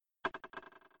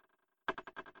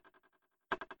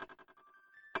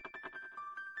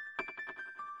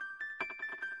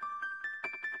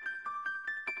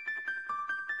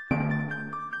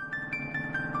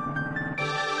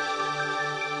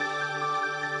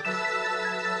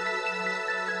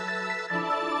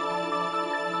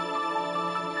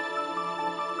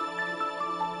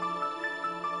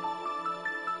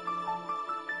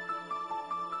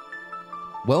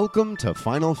Welcome to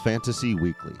Final Fantasy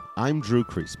Weekly. I'm Drew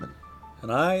Kreisman.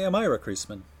 And I am Ira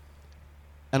Kreisman.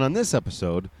 And on this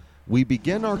episode, we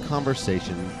begin our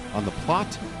conversation on the plot,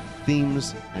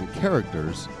 themes, and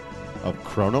characters of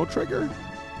Chrono Trigger.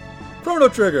 Chrono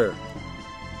Trigger!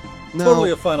 Now, Totally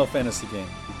a Final Fantasy game.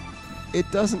 it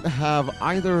doesn't have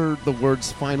either the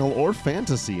words final or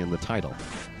fantasy in the title.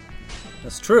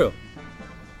 That's true.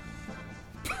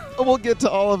 We'll get to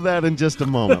all of that in just a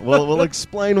moment. We'll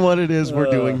explain what it is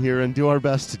we're doing here and do our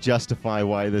best to justify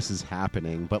why this is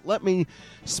happening. But let me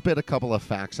spit a couple of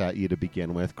facts at you to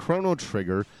begin with. Chrono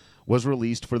Trigger was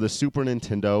released for the Super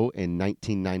Nintendo in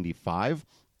 1995.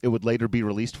 It would later be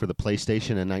released for the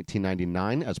PlayStation in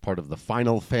 1999 as part of the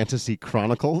Final Fantasy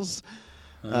Chronicles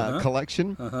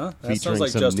collection. That sounds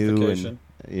like justification.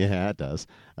 Yeah, it does.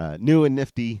 New and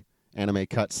nifty anime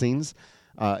cutscenes.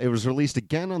 It was released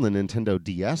again on the Nintendo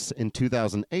DS in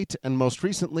 2008, and most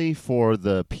recently for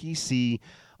the PC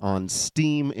on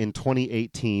Steam in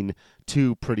 2018,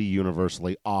 two pretty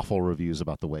universally awful reviews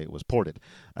about the way it was ported.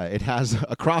 It has,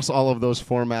 across all of those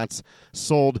formats,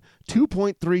 sold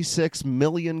 2.36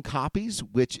 million copies,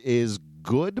 which is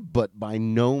good, but by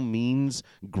no means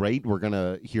great. We're going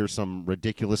to hear some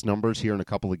ridiculous numbers here in a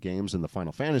couple of games in the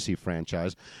Final Fantasy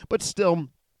franchise, but still...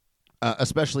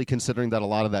 especially considering that a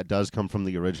lot of that does come from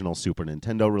the original Super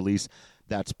Nintendo release,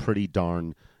 that's pretty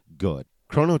darn good.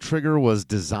 Chrono Trigger was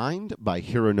designed by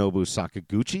Hironobu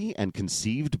Sakaguchi and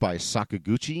conceived by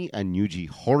Sakaguchi and Yuji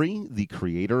Horii, the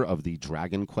creator of the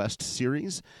Dragon Quest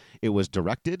series. It was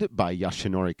directed by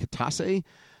Yoshinori Kitase,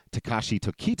 Takashi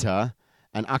Tokita,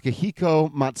 and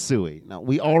Akihiko Matsui. Now,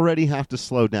 we already have to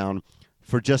slow down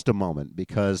for just a moment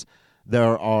because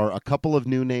there are a couple of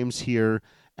new names here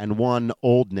and one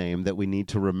old name that we need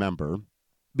to remember,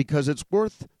 because it's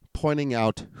worth pointing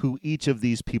out who each of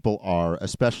these people are,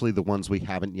 especially the ones we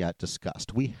haven't yet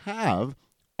discussed. We have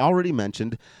already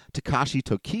mentioned Takashi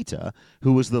Tokita,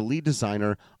 who was the lead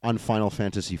designer on Final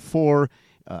Fantasy IV,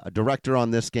 a director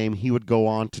on this game. He would go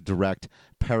on to direct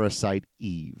Parasite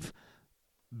Eve.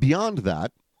 Beyond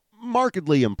that,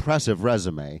 markedly impressive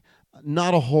resume,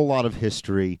 not a whole lot of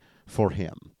history for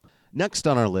him. Next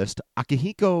on our list,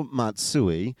 Akihiko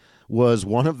Matsui was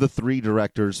one of the three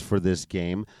directors for this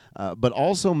game, but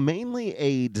also mainly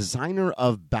a designer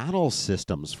of battle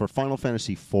systems for Final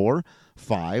Fantasy IV,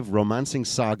 V, Romancing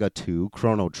Saga 2,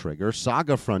 Chrono Trigger,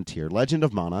 Saga Frontier, Legend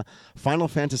of Mana, Final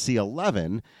Fantasy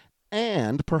XI,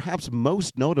 and perhaps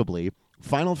most notably,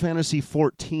 Final Fantasy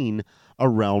XIV, A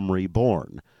Realm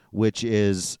Reborn, which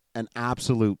is an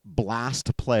absolute blast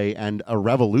to play and a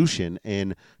revolution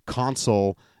in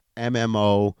console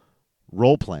MMO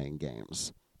role-playing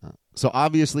games. So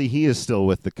obviously he is still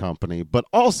with the company, but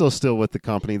also still with the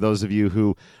company, those of you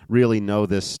who really know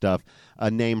this stuff,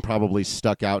 a name probably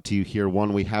stuck out to you here,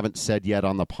 one we haven't said yet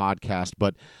on the podcast,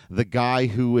 but the guy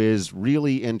who is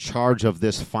really in charge of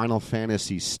this Final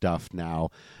Fantasy stuff now,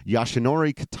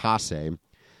 Yoshinori Kitase,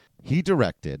 he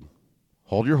directed,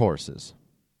 hold your horses,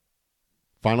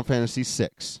 Final Fantasy VI,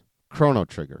 Chrono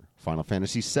Trigger, Final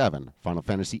Fantasy VII, Final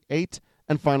Fantasy VIII,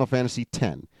 and Final Fantasy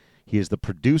X. He is the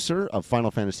producer of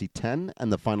Final Fantasy X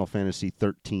and the Final Fantasy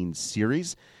XIII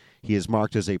series. He is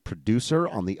marked as a producer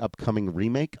on the upcoming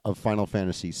remake of Final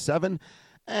Fantasy VII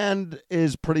and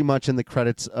is pretty much in the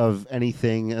credits of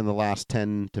anything in the last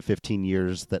 10 to 15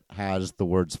 years that has the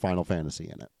words Final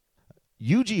Fantasy in it.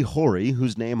 Yuji Horii,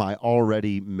 whose name I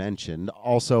already mentioned,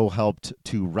 also helped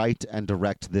to write and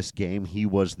direct this game. He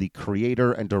was the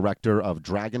creator and director of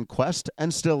Dragon Quest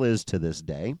and still is to this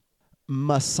day.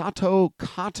 Masato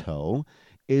Kato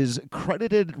is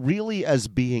credited really as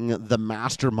being the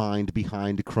mastermind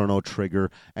behind Chrono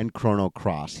Trigger and Chrono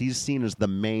Cross. He's seen as the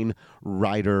main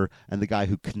writer and the guy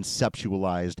who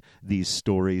conceptualized these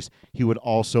stories. He would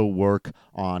also work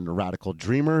on Radical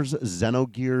Dreamers,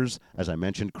 Xenogears, as I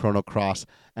mentioned, Chrono Cross,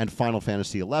 and Final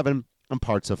Fantasy XI, and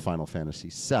parts of Final Fantasy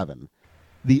VII.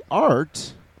 The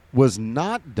art was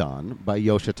not done by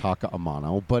Yoshitaka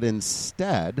Amano, but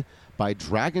instead by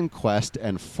Dragon Quest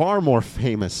and far more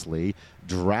famously,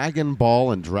 Dragon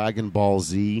Ball and Dragon Ball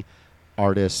Z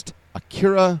artist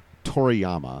Akira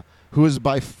Toriyama, who is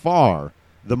by far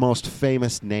the most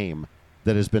famous name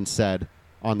that has been said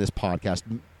on this podcast,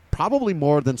 probably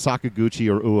more than Sakaguchi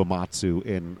or Uematsu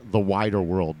in the wider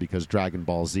world, because Dragon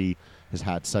Ball Z has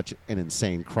had such an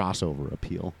insane crossover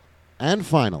appeal. And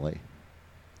finally,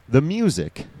 the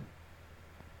music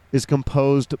is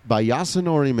composed by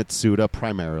Yasunori Mitsuda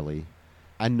primarily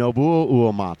and Nobuo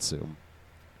Uematsu.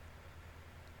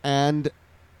 And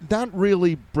that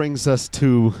really brings us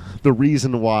to the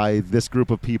reason why this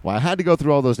group of people, I had to go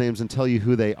through all those names and tell you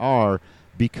who they are,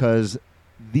 because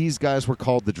these guys were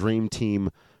called the Dream Team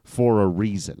for a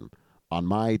reason. On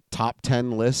my top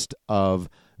 10 list of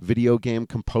video game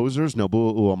composers,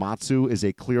 Nobuo Uematsu is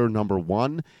a clear number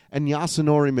 1, and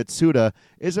Yasunori Mitsuda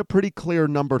is a pretty clear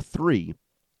number 3.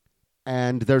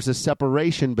 And there's a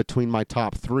separation between my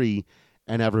top 3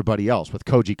 and everybody else, with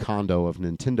Koji Kondo of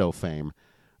Nintendo fame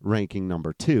ranking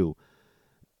number 2.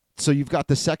 So you've got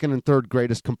the second and third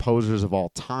greatest composers of all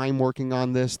time working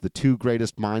on this, the 2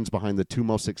 greatest minds behind the 2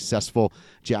 most successful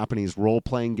Japanese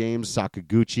role-playing games,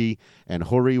 Sakaguchi and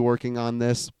Hori, working on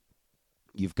this.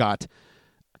 You've got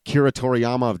Akira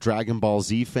Toriyama of Dragon Ball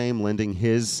Z fame lending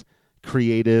his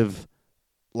creative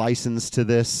license to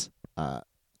this.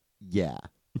 Yeah,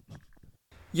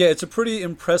 it's a pretty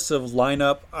impressive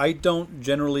lineup. I don't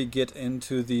generally get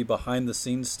into the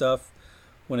behind-the-scenes stuff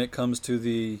when it comes to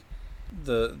the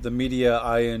media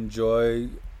I enjoy.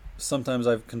 Sometimes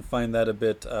I can find that a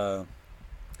bit,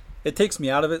 it takes me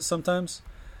out of it sometimes.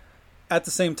 At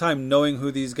the same time, knowing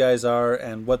who these guys are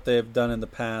and what they have done in the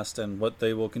past and what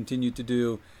they will continue to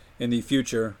do in the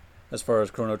future, as far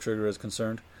as Chrono Trigger is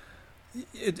concerned,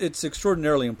 it's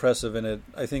extraordinarily impressive, and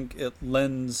I think it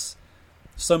lends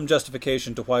some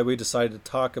justification to why we decided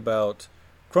to talk about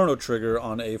Chrono Trigger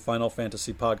on a Final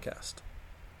Fantasy podcast.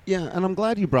 Yeah, and I'm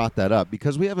glad you brought that up,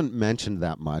 because we haven't mentioned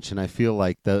that much, and I feel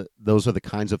like those are the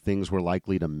kinds of things we're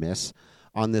likely to miss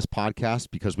on this podcast,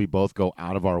 because we both go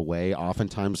out of our way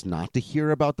oftentimes not to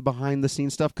hear about the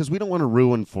behind-the-scenes stuff, because we don't want to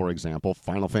ruin, for example,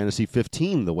 Final Fantasy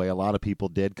 15 the way a lot of people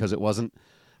did, because it wasn't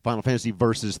Final Fantasy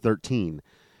Versus 13,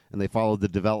 and they followed the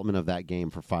development of that game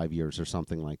for 5 years or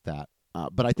something like that.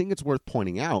 But I think it's worth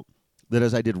pointing out that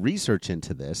as I did research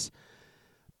into this,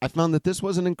 I found that this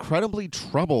was an incredibly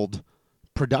troubled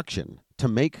production to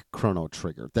make Chrono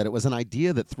Trigger, that it was an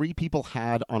idea that 3 people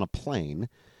had on a plane,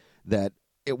 that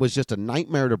it was just a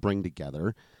nightmare to bring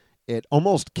together. It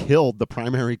almost killed the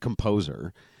primary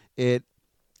composer. It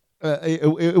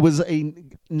was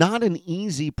not an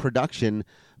easy production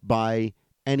by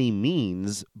any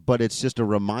means, but it's just a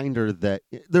reminder that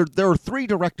there are 3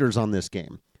 directors on this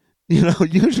game.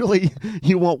 Usually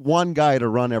you want one guy to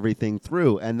run everything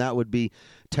through, and that would be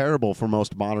terrible for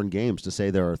most modern games to say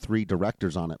there are 3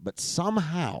 directors on it. But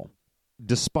somehow,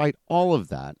 despite all of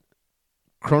that,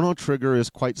 Chrono Trigger is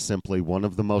quite simply one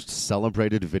of the most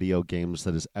celebrated video games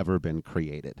that has ever been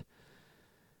created.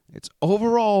 Its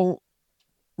overall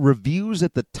reviews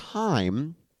at the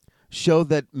time show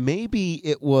that maybe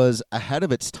it was ahead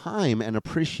of its time and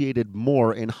appreciated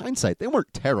more in hindsight. They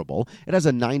weren't terrible. It has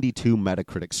a 92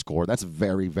 Metacritic score. That's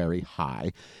very, very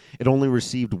high. It only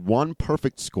received 1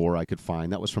 perfect score I could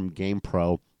find. That was from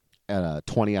GamePro at a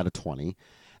 20 out of 20.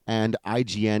 And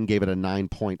IGN gave it a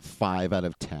 9.5 out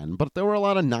of 10. But there were a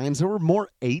lot of 9s. There were more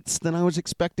 8s than I was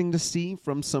expecting to see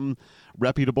from some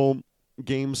reputable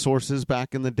game sources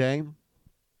back in the day.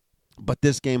 But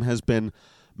this game has been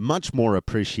much more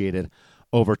appreciated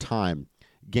over time.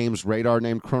 Games Radar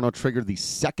named Chrono Trigger the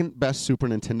 2nd best Super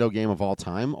Nintendo game of all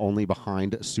time, only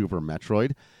behind Super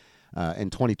Metroid. In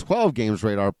 2012, Games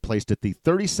Radar placed it the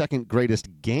 32nd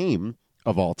greatest game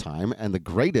of all time and the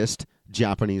greatest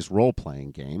Japanese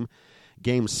role-playing game.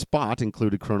 GameSpot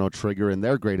included Chrono Trigger in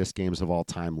their greatest games of all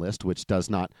time list, which does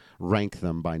not rank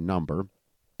them by number.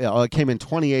 It came in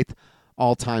 28th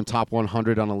all-time top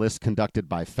 100 on a list conducted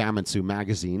by Famitsu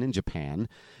magazine in Japan.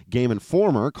 Game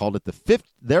Informer called it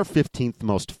their 15th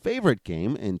most favorite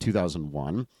game in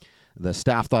 2001. The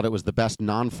staff thought it was the best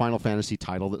non-Final Fantasy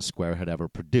title that Square had ever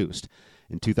produced.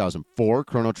 In 2004,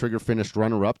 Chrono Trigger finished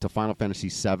runner-up to Final Fantasy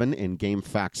VII in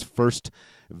GameFAQ's first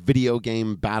video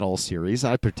game battle series.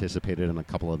 I participated in a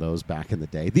couple of those back in the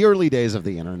day, the early days of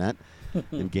the internet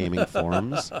and gaming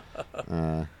forums.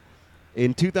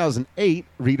 In 2008,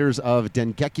 readers of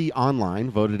Dengeki Online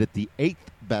voted it the 8th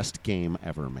best game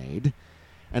ever made.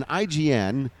 And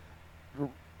IGN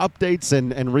updates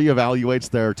and reevaluates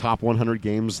their top 100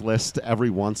 games list every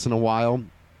once in a while,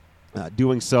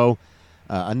 doing so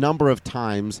a number of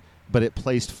times, but it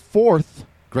placed 4th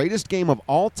greatest game of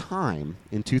all time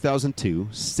in 2002,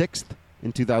 6th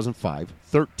in 2005,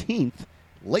 13th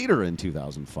later in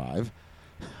 2005.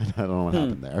 I don't know what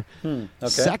happened there. Okay.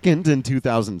 2nd in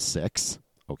 2006.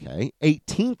 Okay.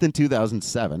 18th in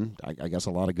 2007. I guess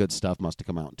a lot of good stuff must have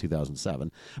come out in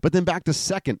 2007. But then back to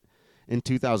 2nd in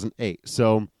 2008.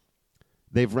 So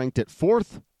they've ranked it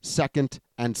 4th, 2nd,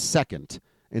 and 2nd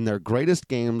in their greatest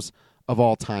games of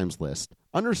all times list,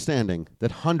 understanding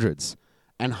that hundreds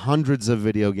and hundreds of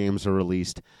video games are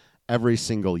released every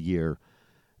single year.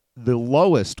 The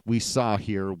lowest we saw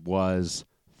here was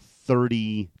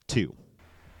 32.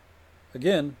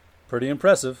 Again, pretty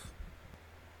impressive.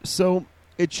 So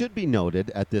It should be noted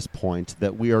at this point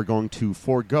that we are going to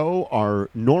forego our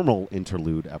normal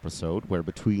interlude episode, where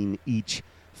between each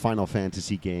Final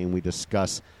Fantasy game we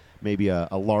discuss maybe a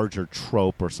larger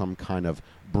trope or some kind of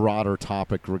broader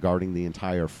topic regarding the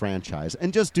entire franchise,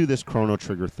 and just do this Chrono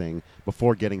Trigger thing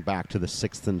before getting back to the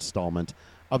 6th installment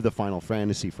of the Final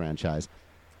Fantasy franchise.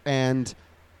 And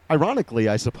ironically,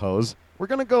 I suppose, we're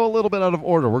going to go a little bit out of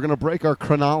order. We're going to break our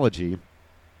chronology,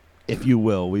 if you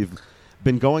will. We've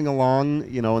been going along,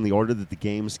 in the order that the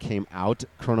games came out.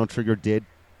 Chrono Trigger did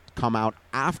come out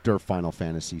after Final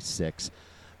Fantasy VI,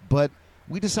 but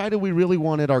we decided we really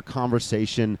wanted our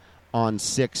conversation on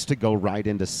 6 to go right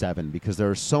into 7, because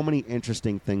there are so many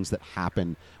interesting things that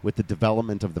happen with the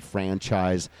development of the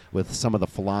franchise, with some of the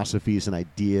philosophies and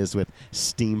ideas with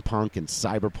steampunk and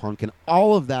cyberpunk and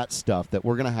all of that stuff, that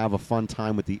we're going to have a fun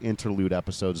time with the interlude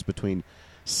episodes between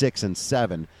 6 and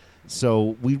 7.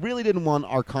 So we really didn't want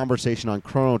our conversation on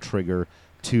Chrono Trigger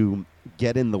to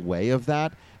get in the way of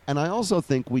that. And I also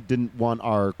think we didn't want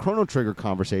our Chrono Trigger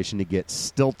conversation to get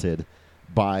stilted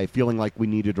by feeling like we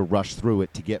needed to rush through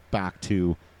it to get back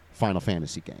to Final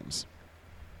Fantasy games.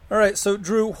 All right, so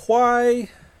Drew, why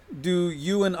do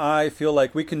you and I feel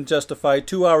like we can justify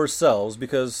to ourselves,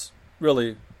 because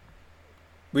really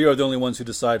we are the only ones who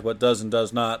decide what does and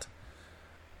does not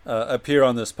appear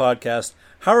on this podcast,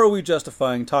 how are we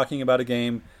justifying talking about a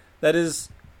game that is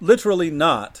literally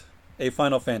not a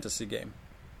Final Fantasy game?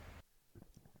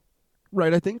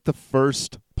 Right, I think the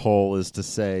first poll is to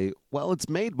say, well, it's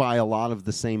made by a lot of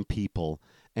the same people,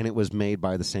 and it was made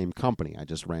by the same company. I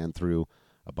just ran through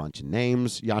a bunch of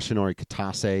names, Yoshinori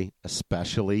Kitase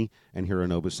especially, and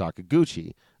Hironobu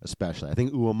Sakaguchi especially. I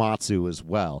think Uematsu as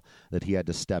well, that he had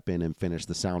to step in and finish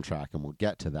the soundtrack, and we'll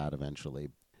get to that eventually.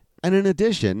 And in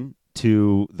addition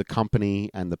to the company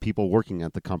and the people working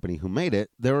at the company who made it,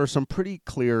 there are some pretty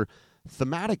clear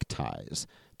thematic ties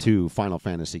to Final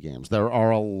Fantasy games. There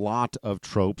are a lot of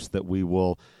tropes that we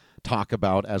will talk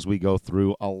about as we go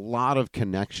through, a lot of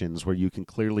connections where you can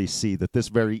clearly see that this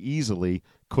very easily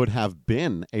could have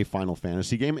been a Final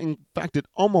Fantasy game. In fact, it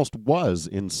almost was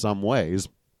in some ways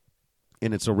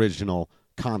in its original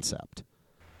concept.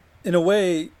 In a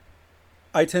way,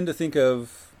 I tend to think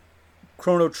of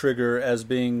Chrono Trigger as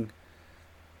being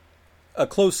a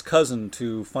close cousin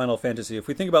to Final Fantasy. If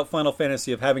we think about Final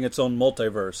Fantasy of having its own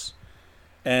multiverse,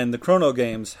 and the Chrono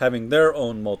games having their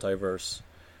own multiverse,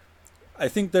 I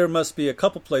think there must be a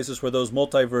couple places where those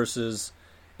multiverses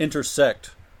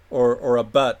intersect or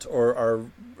abut or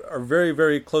are very,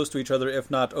 very close to each other,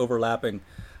 if not overlapping.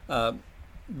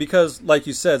 Because, like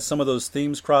you said, some of those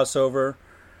themes cross over.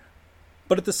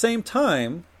 But at the same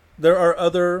time, there are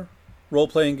other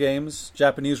role-playing games,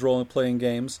 Japanese role-playing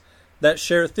games, that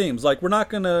share themes. Like, we're not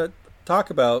going to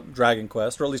talk about Dragon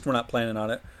Quest, or at least we're not planning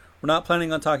on it. We're not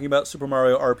planning on talking about Super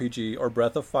Mario RPG or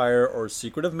Breath of Fire or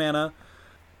Secret of Mana,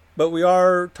 but we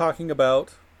are talking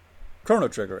about Chrono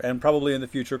Trigger and probably in the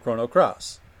future Chrono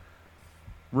Cross.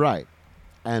 Right.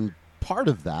 And part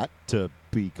of that, to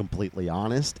be completely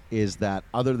honest, is that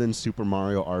other than Super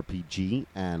Mario RPG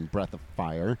and Breath of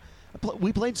Fire,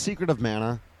 we played Secret of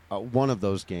Mana, one of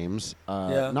those games.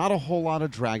 Not a whole lot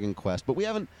of Dragon Quest, but we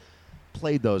haven't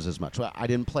played those as much. I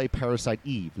didn't play Parasite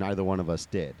Eve. Neither one of us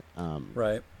did.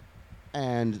 Right.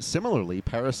 And similarly,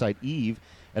 Parasite Eve,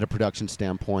 at a production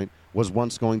standpoint, was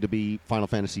once going to be Final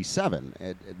Fantasy VII.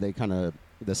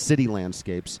 The city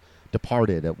landscapes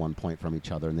departed at one point from each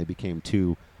other, and they became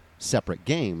two separate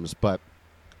games. But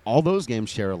all those games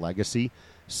share a legacy,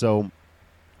 so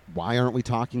why aren't we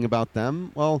talking about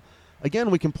them? Well,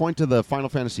 again, we can point to the Final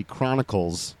Fantasy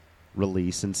Chronicles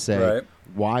release and say, right,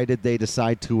 why did they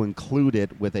decide to include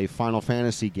it with a Final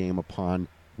Fantasy game upon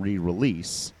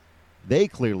re-release? They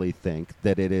clearly think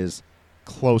that it is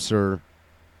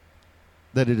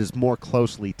more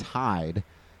closely tied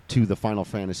to the Final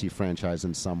Fantasy franchise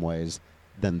in some ways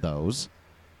than those.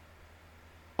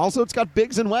 Also, it's got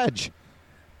Biggs and Wedge.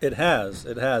 It has.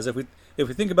 If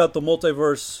we think about the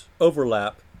multiverse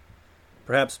overlap,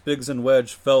 perhaps Biggs and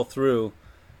Wedge fell through.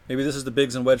 Maybe this is the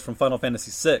Biggs and Wedge from Final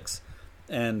Fantasy VI,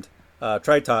 and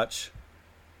Tritoch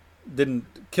didn't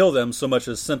kill them so much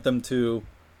as sent them to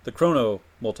the Chrono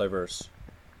multiverse.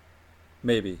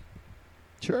 Maybe.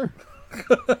 Sure.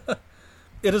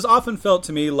 It has often felt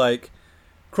to me like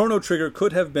Chrono Trigger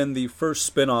could have been the first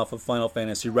spin-off of Final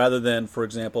Fantasy rather than, for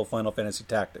example, Final Fantasy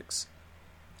Tactics.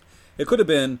 It could have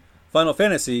been Final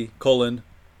Fantasy, Chrono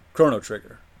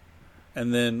Trigger.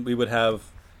 And then we would have,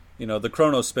 the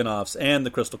Chrono spin-offs and the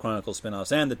Crystal Chronicles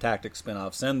spin-offs and the Tactics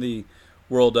spin-offs and the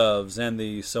World ofs and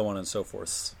the so on and so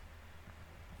forth.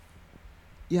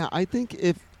 Yeah, I think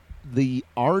if the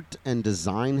art and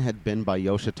design had been by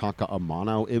Yoshitaka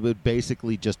Amano, it would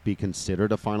basically just be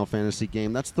considered a Final Fantasy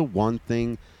game. That's the one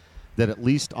thing that, at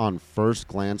least on first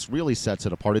glance, really sets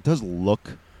it apart. It does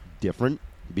look different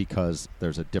because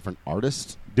there's a different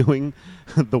artist doing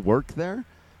the work there.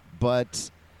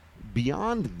 But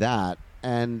beyond that,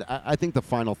 and I think the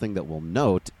final thing that we'll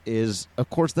note is, of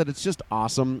course, that it's just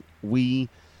awesome. We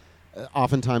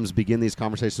oftentimes begin these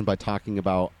conversations by talking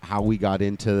about how we got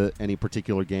into any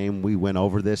particular game. We went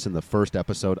over this in the first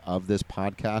episode of this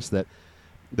podcast, that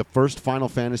the first Final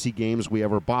Fantasy games we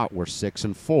ever bought were 6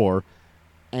 and 4,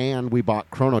 and we bought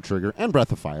Chrono Trigger and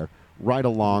Breath of Fire right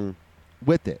along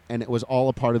with it, and it was all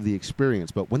a part of the experience.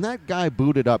 But when that guy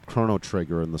booted up Chrono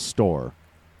Trigger in the store,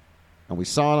 and we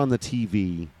saw it on the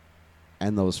TV,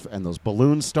 and those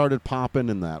balloons started popping,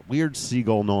 and that weird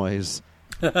seagull noise,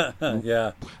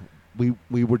 yeah,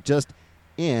 we were just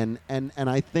in. And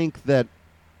I think that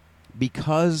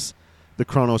because the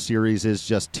Chrono series is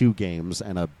just 2 games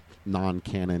and a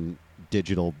non-canon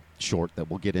digital short that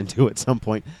we'll get into at some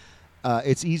point,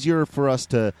 it's easier for us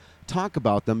to talk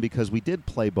about them because we did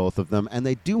play both of them, and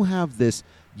they do have this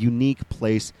unique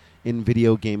place in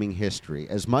video gaming history.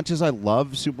 As much as I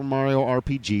love Super Mario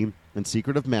RPG and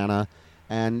Secret of Mana,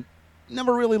 and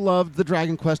never really loved the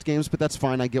Dragon Quest games, but that's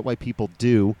fine, I get why people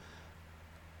do,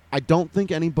 I don't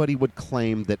think anybody would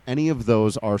claim that any of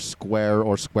those are Square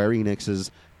or Square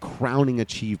Enix's crowning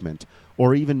achievement,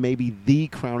 or even maybe the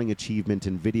crowning achievement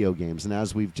in video games. And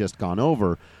as we've just gone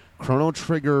over, Chrono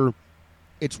Trigger,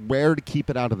 it's rare to keep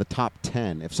it out of the top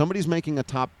 10. If somebody's making a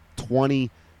top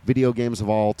 20 video games of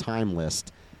all time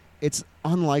list, it's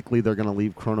unlikely they're going to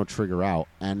leave Chrono Trigger out,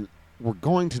 and we're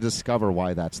going to discover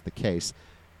why that's the case.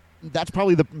 That's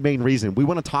probably the main reason. We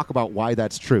want to talk about why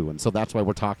that's true, and so that's why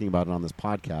we're talking about it on this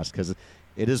podcast, because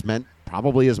it has meant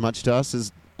probably as much to us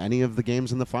as any of the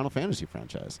games in the Final Fantasy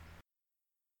franchise.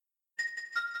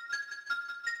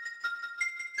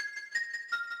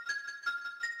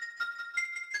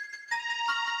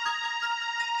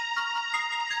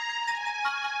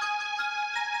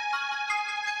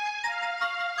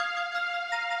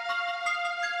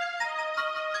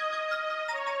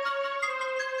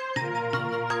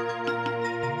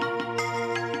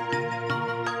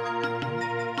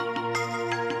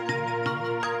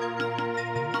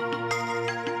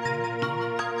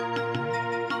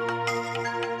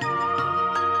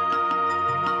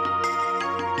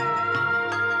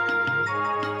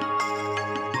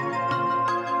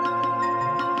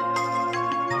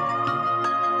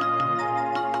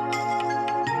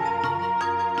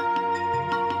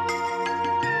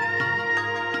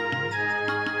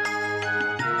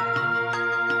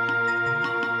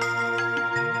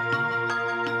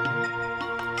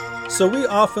 So we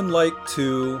often like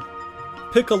to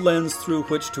pick a lens through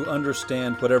which to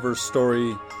understand whatever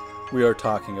story we are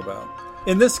talking about.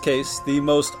 In this case, the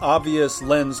most obvious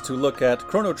lens to look at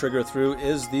Chrono Trigger through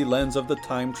is the lens of the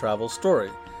time travel story.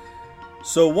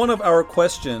 So one of our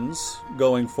questions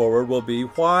going forward will be,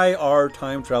 why are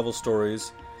time travel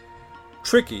stories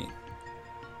tricky?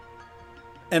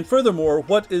 And furthermore,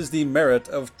 what is the merit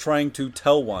of trying to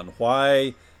tell one?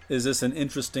 Why is this an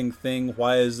interesting thing?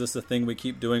 Why is this a thing we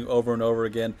keep doing over and over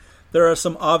again? There are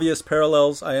some obvious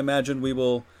parallels I imagine we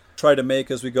will try to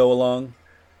make as we go along.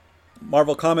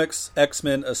 Marvel Comics,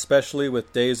 X-Men especially,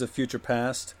 with Days of Future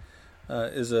Past,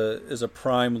 is a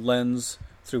prime lens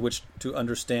through which to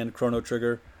understand Chrono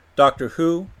Trigger. Doctor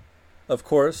Who, of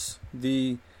course,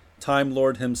 the Time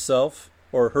Lord himself,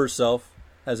 or herself,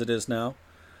 as it is now.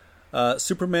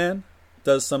 Superman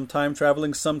does some time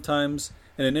traveling, sometimes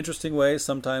in an interesting way,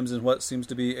 sometimes in what seems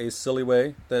to be a silly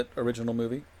way, that original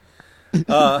movie.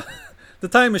 The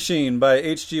Time Machine by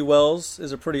H.G. Wells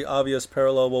is a pretty obvious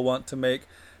parallel we'll want to make.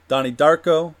 Donnie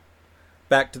Darko,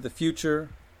 Back to the Future,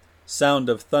 Sound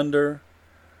of Thunder.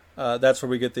 That's where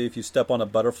we get the if you step on a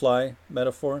butterfly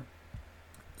metaphor.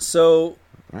 So,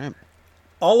 right.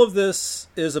 All of this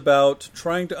is about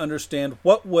trying to understand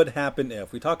what would happen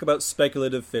if. We talk about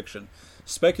speculative fiction.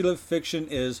 Speculative fiction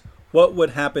is what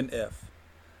would happen if.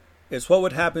 It's what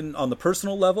would happen on the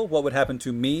personal level, what would happen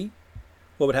to me,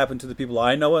 what would happen to the people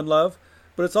I know and love,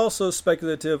 but it's also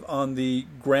speculative on the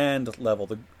grand level,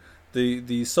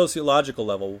 the sociological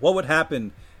level. What would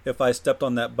happen if I stepped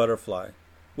on that butterfly?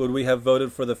 Would we have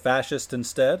voted for the fascist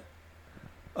instead?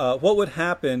 What would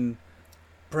happen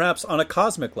perhaps on a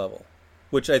cosmic level,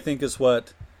 which I think is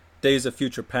what Days of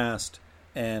Future Past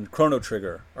and Chrono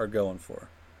Trigger are going for?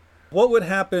 What would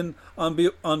happen on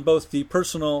both the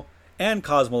personal and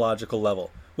cosmological level,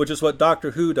 which is what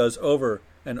Doctor Who does over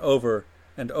and over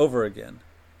and over again?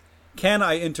 Can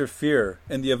I interfere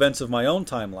in the events of my own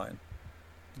timeline?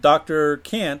 Doctor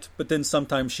can't, but then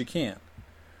sometimes she can,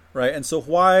 right? And so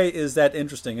why is that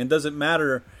interesting? And does it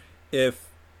matter if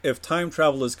time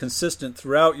travel is consistent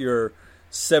throughout your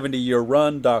 70-year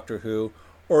run, Doctor Who,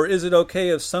 or is it okay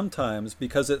if sometimes,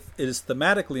 because it is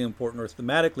thematically important or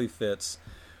thematically fits,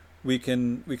 we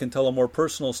can tell a more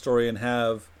personal story and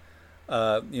have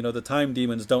the time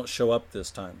demons don't show up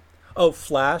this time. Oh,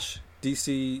 Flash,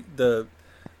 DC, the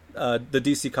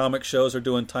DC comic shows are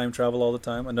doing time travel all the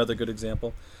time. Another good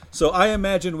example. So I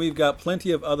imagine we've got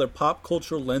plenty of other pop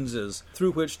culture lenses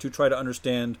through which to try to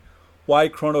understand why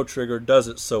Chrono Trigger does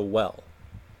it so well.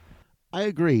 I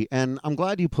agree, and I'm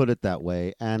glad you put it that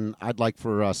way, and I'd like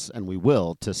for us, and we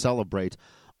will, to celebrate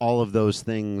all of those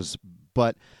things,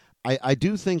 but I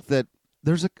do think that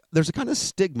there's a kind of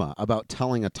stigma about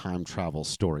telling a time travel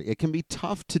story. It can be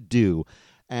tough to do,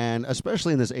 and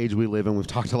especially in this age we live in, we've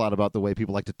talked a lot about the way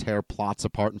people like to tear plots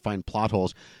apart and find plot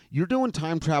holes. You're doing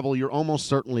time travel, you're almost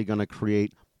certainly going to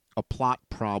create a plot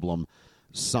problem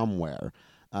somewhere.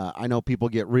 I know people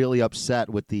get really upset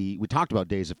with we talked about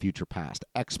Days of Future Past,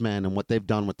 X-Men, and what they've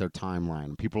done with their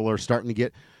timeline. People are starting to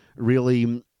get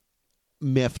really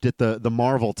miffed at the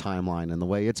Marvel timeline and the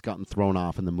way it's gotten thrown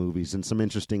off in the movies and some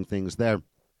interesting things there.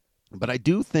 But I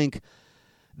do think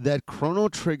that Chrono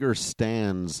Trigger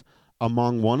stands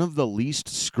among one of the least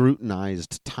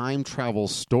scrutinized time travel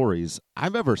stories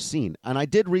I've ever seen. And I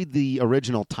did read the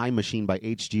original Time Machine by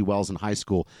H.G. Wells in high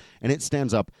school, and it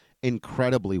stands up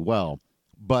incredibly well.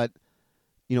 But,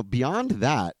 beyond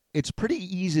that, it's pretty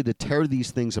easy to tear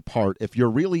these things apart if you're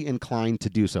really inclined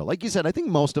to do so. Like you said, I think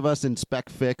most of us in spec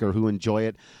fic or who enjoy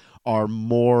it are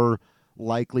more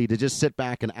likely to just sit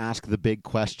back and ask the big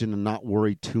question and not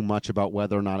worry too much about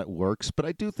whether or not it works. But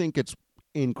I do think it's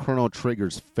in Chrono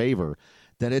Trigger's favor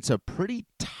that it's a pretty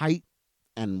tight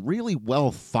and really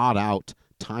well thought out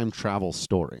time travel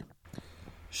story.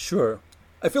 Sure.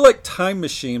 I feel like Time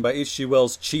Machine by H.G.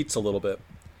 Wells cheats a little bit.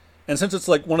 And since it's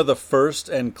like one of the first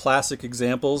and classic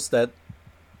examples that,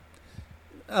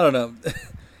 I don't know,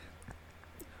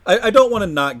 I don't want to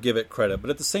not give it credit, but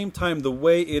at the same time, the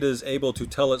way it is able to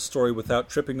tell its story without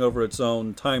tripping over its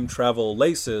own time travel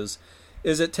laces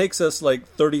is it takes us like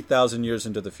 30,000 years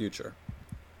into the future.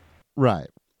 Right.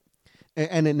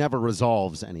 And it never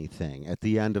resolves anything at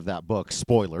the end of that book.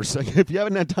 Spoilers. If you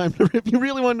haven't had time if you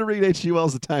really wanted to read H.G.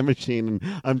 Wells' The Time Machine,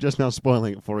 and I'm just now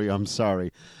spoiling it for you, I'm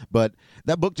sorry. But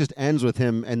that book just ends with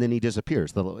him, and then he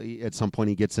disappears. At some point,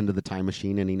 he gets into the time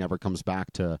machine, and he never comes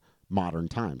back to modern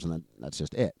times, and that's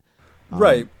just it.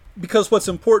 Right. Because what's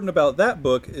important about that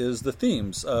book is the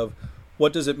themes of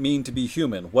what does it mean to be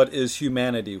human? What is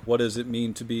humanity? What does it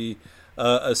mean to be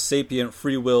a sapient,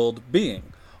 free-willed being?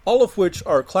 All of which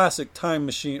are classic time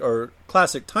machine or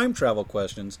classic time travel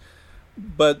questions,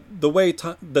 but the way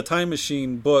the Time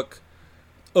Machine book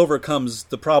overcomes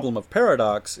the problem of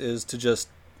paradox is to just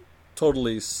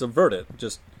totally subvert it,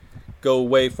 just go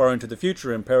way far into the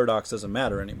future and paradox doesn't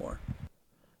matter anymore.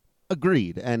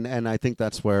 Agreed, and I think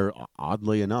that's where,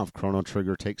 oddly enough, Chrono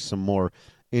Trigger takes some more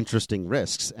interesting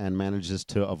risks and manages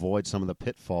to avoid some of the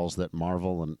pitfalls that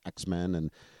Marvel and X-Men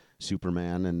and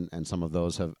Superman and some of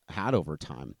those have had over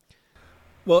time.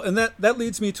 Well, and that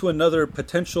leads me to another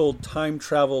potential time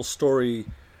travel story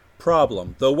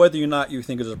problem, though whether or not you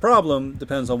think it is a problem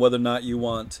depends on whether or not you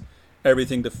want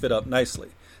everything to fit up nicely.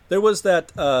 There was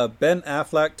that Ben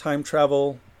Affleck time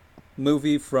travel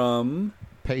movie from...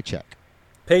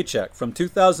 Paycheck from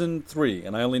 2003,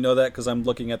 and I only know that because I'm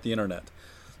looking at the internet.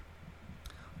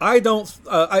 I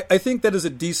think that is a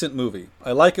decent movie.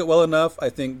 I like it well enough. I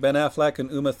think Ben Affleck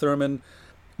and Uma Thurman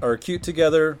are cute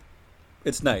together.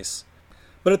 It's nice.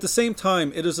 But at the same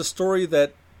time, it is a story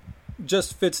that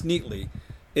just fits neatly,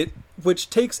 which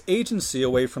takes agency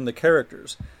away from the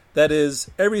characters. That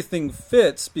is, everything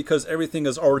fits because everything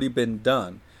has already been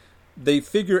done. They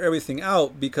figure everything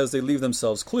out because they leave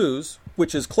themselves clues,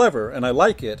 which is clever, and I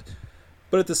like it.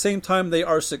 But at the same time, they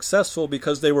are successful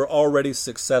because they were already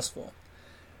successful.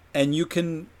 And you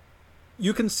can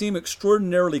seem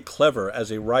extraordinarily clever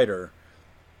as a writer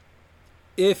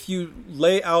if you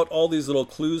lay out all these little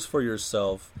clues for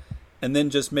yourself and then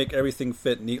just make everything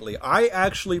fit neatly. I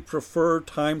actually prefer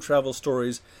time travel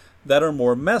stories that are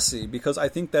more messy because I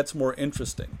think that's more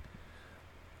interesting.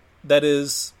 That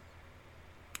is,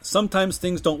 sometimes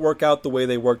things don't work out the way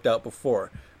they worked out before.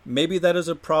 Maybe that is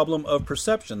a problem of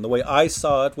perception. The way I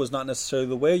saw it was not necessarily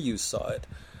the way you saw it.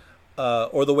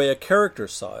 Or the way a character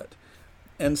saw it.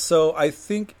 And so I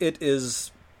think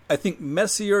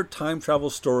messier time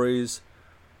travel stories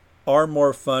are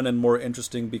more fun and more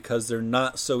interesting because they're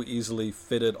not so easily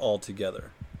fitted all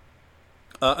together.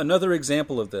 Another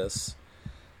example of this,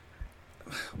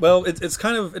 Well, it's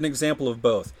kind of an example of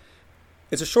both.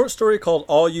 It's a short story called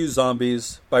All You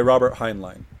Zombies by Robert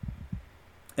Heinlein.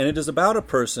 And it is about a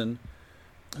person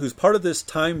who's part of this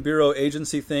Time Bureau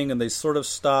agency thing, and they sort of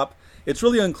stop. It's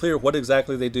really unclear what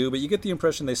exactly they do, but you get the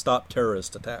impression they stop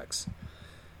terrorist attacks.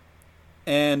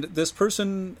 And this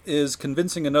person is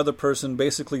convincing another person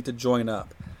basically to join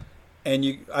up.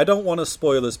 And I don't want to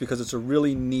spoil this because it's a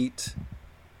really neat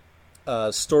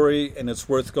story, and it's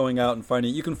worth going out and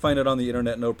finding. You can find it on the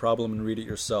internet, no problem, and read it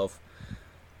yourself.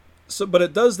 But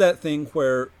it does that thing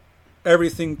where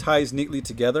everything ties neatly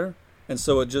together, and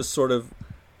so it just sort of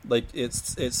like it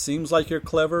seems like you're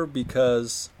clever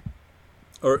because,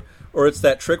 or it's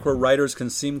that trick where writers can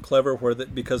seem clever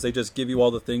because they just give you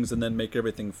all the things and then make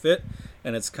everything fit,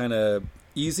 and it's kind of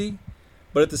easy.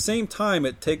 But at the same time,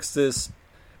 it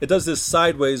does this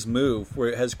sideways move where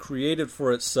it has created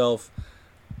for itself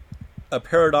a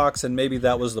paradox, and maybe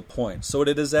that was the point. So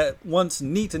it is at once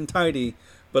neat and tidy,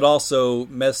 but also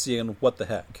messy and what the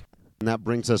heck. And that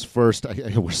brings us first.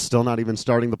 We're still not even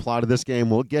starting the plot of this game.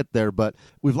 We'll get there, but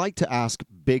we'd like to ask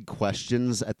big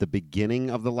questions at the beginning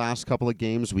of the last couple of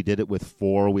games. We did it with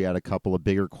 4. We had a couple of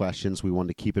bigger questions we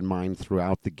wanted to keep in mind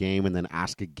throughout the game and then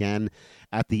ask again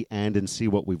at the end and see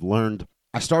what we've learned.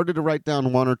 I started to write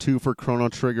down 1 or 2 for Chrono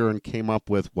Trigger and came up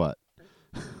with what?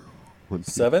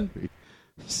 7?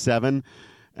 7.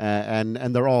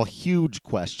 And they're all huge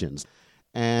questions.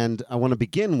 And I want to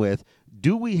begin with,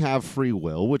 do we have free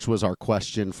will, which was our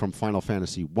question from Final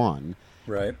Fantasy I?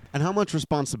 Right. And how much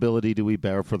responsibility do we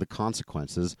bear for the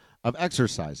consequences of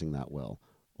exercising that will?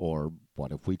 Or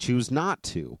what if we choose not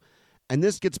to? And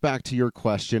this gets back to your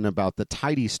question about the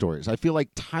tidy stories. I feel like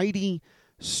tidy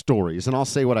stories, and I'll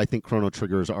say what I think Chrono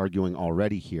Trigger is arguing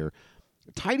already here,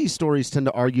 tidy stories tend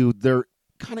to argue there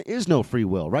kind of is no free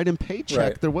will, right? In Paycheck,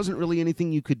 right. There wasn't really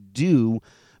anything you could do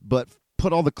but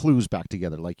put all the clues back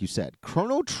together, like you said.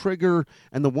 Chrono Trigger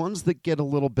and the ones that get a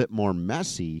little bit more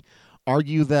messy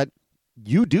argue that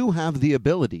you do have the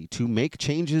ability to make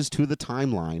changes to the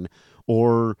timeline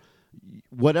or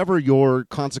whatever your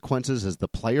consequences as the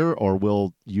player, or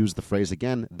we'll use the phrase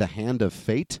again, the hand of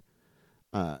fate.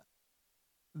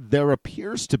 There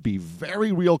appears to be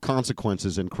very real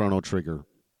consequences in Chrono Trigger,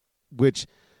 which,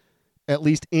 at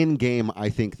least in-game, I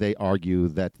think they argue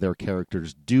that their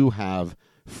characters do have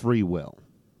free will.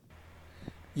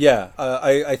 Yeah,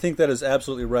 I think that is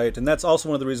absolutely right. And that's also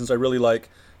one of the reasons I really like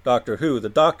Doctor Who. The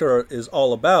Doctor is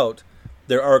all about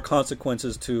there are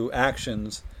consequences to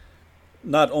actions,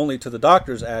 not only to the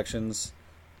Doctor's actions,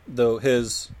 though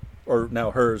his, or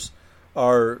now hers,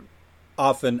 are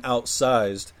often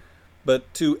outsized,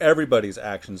 but to everybody's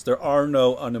actions. There are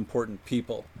no unimportant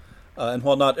people. And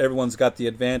while not everyone's got the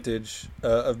advantage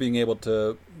of being able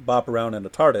to bop around in a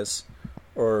TARDIS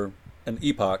or an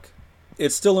epoch,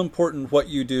 it's still important what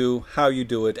you do, how you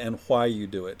do it, and why you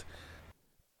do it.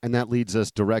 And that leads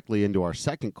us directly into our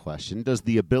second question. Does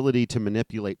the ability to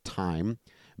manipulate time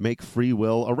make free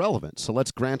will irrelevant? So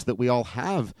let's grant that we all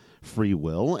have free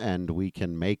will and we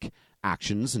can make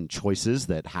actions and choices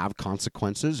that have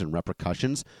consequences and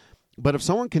repercussions. But if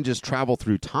someone can just travel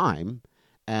through time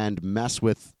and mess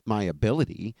with my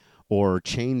ability or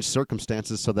change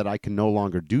circumstances so that I can no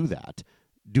longer do that,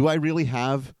 do I really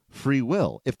have free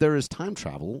will? If there is time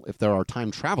travel, if there are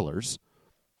time travelers,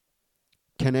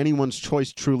 can anyone's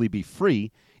choice truly be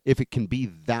free if it can be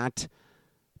that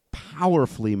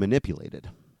powerfully manipulated?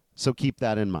 So keep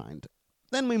that in mind.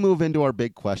 Then we move into our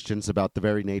big questions about the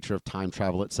very nature of time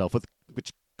travel itself,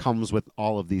 which comes with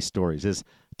all of these stories. Is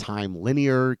time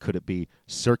linear? Could it be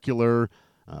circular?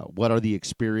 What are the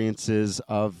experiences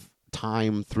of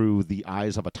time through the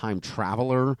eyes of a time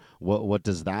traveler? What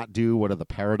does that do? What are the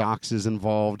paradoxes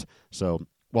involved? So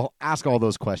we'll ask all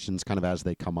those questions kind of as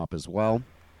they come up as well.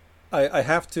 I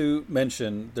have to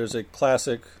mention there's a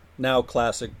now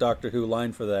classic Doctor Who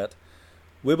line for that.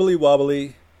 Wibbly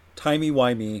wobbly, timey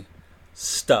wimey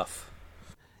stuff.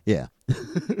 Yeah.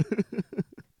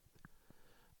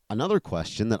 Another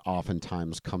question that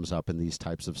oftentimes comes up in these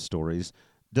types of stories: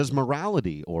 does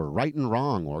morality or right and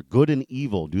wrong or good and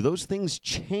evil, do those things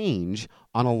change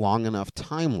on a long enough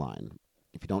timeline?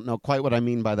 If you don't know quite what I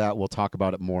mean by that, we'll talk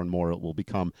about it more and more. It will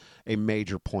become a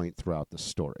major point throughout the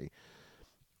story.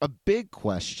 A big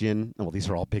question, well, these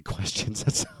are all big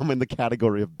questions. I'm in the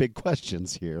category of big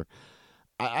questions here.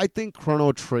 I think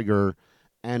Chrono Trigger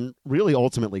and really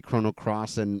ultimately Chrono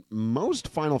Cross and most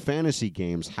Final Fantasy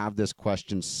games have this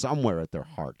question somewhere at their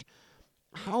heart.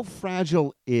 How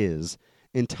fragile is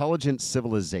intelligent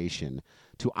civilization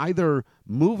to either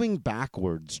moving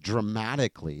backwards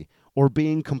dramatically or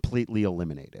being completely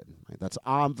eliminated? Right? That's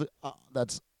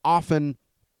often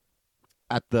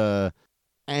at the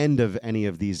end of any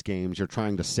of these games, you're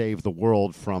trying to save the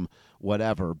world from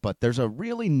whatever. But there's a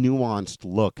really nuanced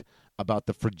look about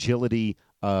the fragility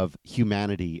of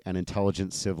humanity and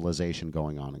intelligent civilization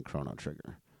going on in Chrono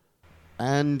Trigger.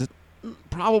 And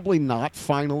probably not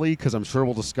finally, because I'm sure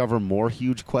we'll discover more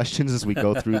huge questions as we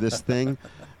go through this thing.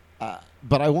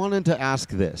 But I wanted to ask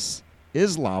this.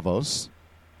 Is Lavos,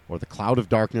 or the Cloud of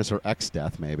Darkness, or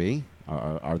Exdeath maybe,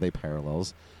 are they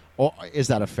parallels? Or is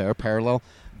that a fair parallel?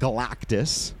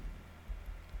 Galactus.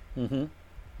 Mm-hmm.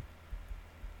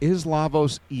 Is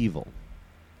Lavos evil?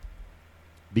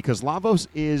 Because Lavos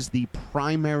is the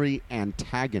primary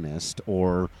antagonist,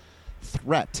 or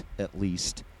threat at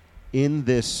least, in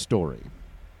this story.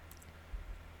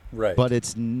 Right. But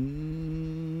it's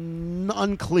unclear.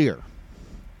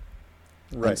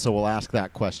 Right. And so we'll ask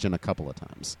that question a couple of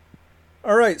times.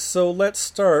 All right, so let's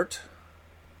start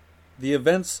the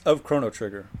events of Chrono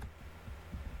Trigger.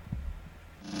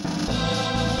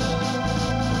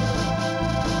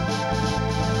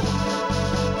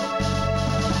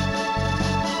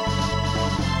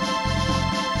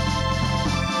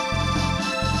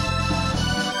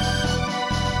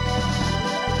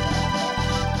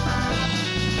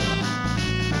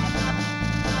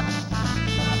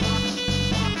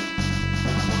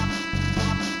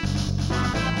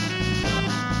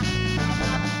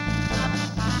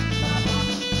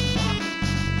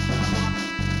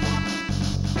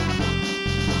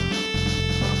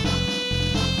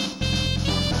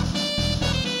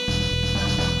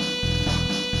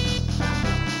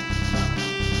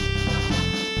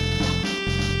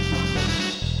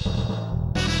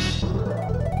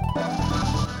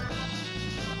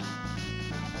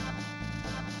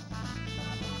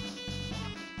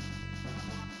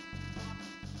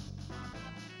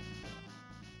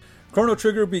 Chrono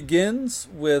Trigger begins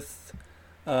with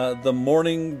the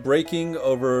morning breaking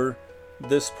over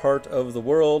this part of the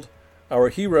world. Our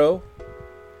hero,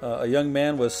 a young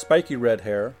man with spiky red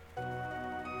hair,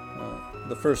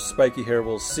 the first spiky hair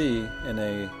we'll see in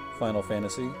a Final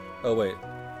Fantasy. Oh wait,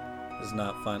 it's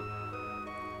not fun.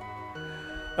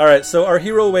 Alright, so our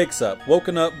hero wakes up,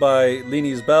 woken up by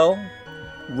Lini's bell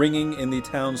ringing in the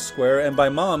town square, and by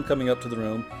Mom coming up to the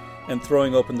room and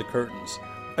throwing open the curtains.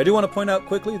 I do want to point out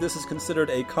quickly, this is considered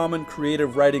a common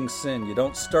creative writing sin. You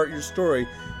don't start your story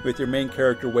with your main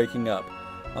character waking up.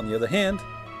 On the other hand,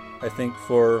 I think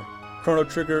for Chrono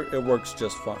Trigger, it works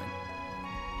just fine.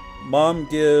 Mom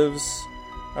gives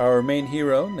our main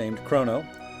hero, named Chrono,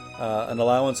 an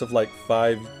allowance of like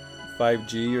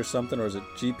 5G or something, or is it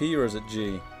GP or is it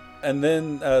G? And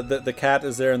then the cat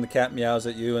is there and the cat meows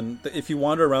at you, and if you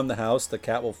wander around the house, the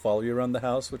cat will follow you around the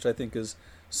house, which I think is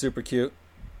super cute.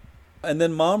 And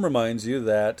then Mom reminds you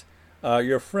that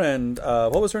your friend,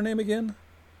 what was her name again?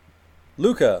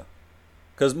 Luca.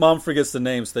 Because Mom forgets the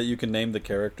name so that you can name the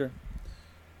character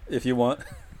if you want.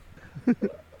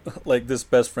 Like this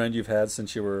best friend you've had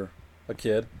since you were a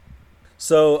kid.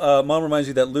 So Mom reminds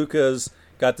you that Luca's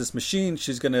got this machine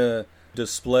she's going to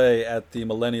display at the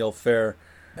Millennial Fair.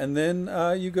 And then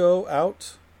you go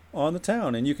out on the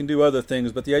town and you can do other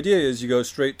things. But the idea is you go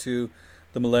straight to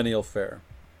the Millennial Fair.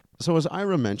 So as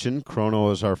Ira mentioned,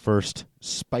 Chrono is our first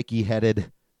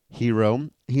spiky-headed hero.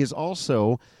 He is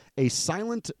also a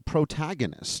silent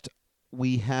protagonist.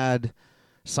 We had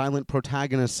silent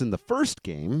protagonists in the first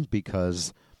game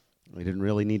because we didn't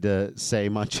really need to say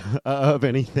much of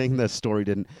anything. The story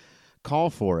didn't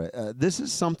call for it. This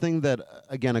is something that,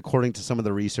 again, according to some of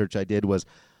the research I did, was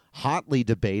hotly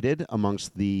debated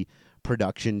amongst the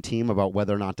production team about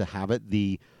whether or not to have it.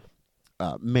 The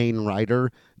main writer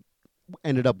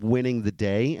ended up winning the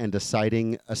day and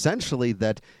deciding essentially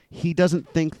that he doesn't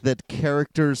think that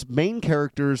main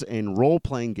characters in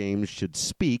role-playing games should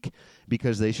speak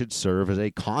because they should serve as a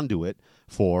conduit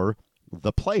for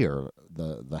the player,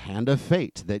 the hand of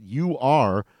fate, that you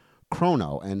are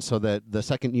Chrono. And so that the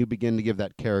second you begin to give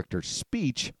that character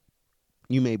speech,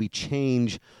 you maybe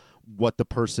change what the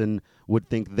person would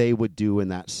think they would do in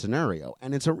that scenario.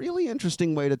 And it's a really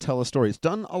interesting way to tell a story. It's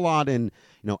done a lot in,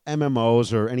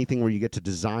 MMOs or anything where you get to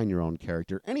design your own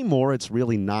character. Anymore, it's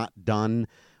really not done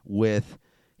with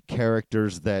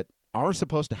characters that are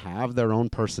supposed to have their own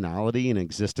personality and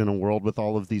exist in a world with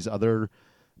all of these other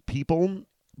people.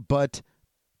 But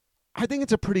I think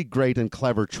it's a pretty great and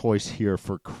clever choice here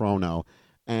for Chrono,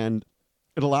 and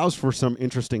it allows for some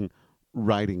interesting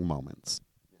writing moments.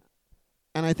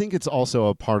 And I think it's also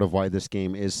a part of why this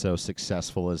game is so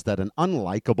successful is that an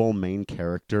unlikable main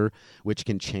character, which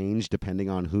can change depending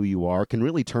on who you are, can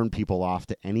really turn people off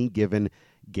to any given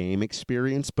game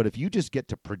experience. But if you just get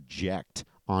to project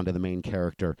onto the main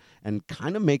character and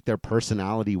kind of make their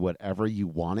personality whatever you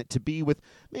want it to be, with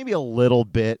maybe a little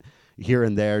bit here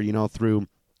and there, through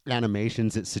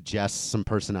animations it suggests some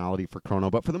personality for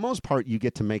Chrono, but for the most part you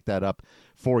get to make that up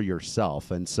for yourself.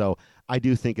 And so I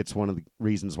do think it's one of the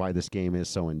reasons why this game is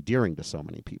so endearing to so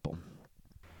many people.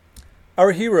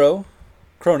 Our hero,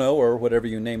 Chrono, or whatever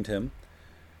you named him,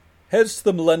 heads to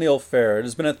the Millennial Fair. It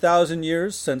has been 1,000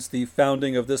 years since the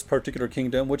founding of this particular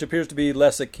kingdom, which appears to be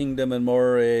less a kingdom and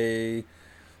more I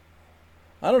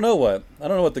don't know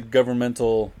what the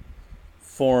governmental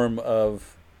form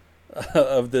of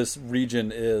this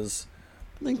region is.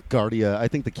 I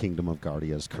think the kingdom of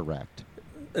Guardia is correct.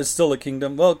 Is still a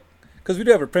kingdom? Well, because we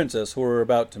do have a princess who we're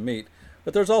about to meet.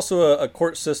 But there's also a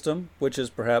court system, which is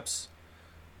perhaps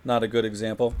not a good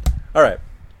example. All right.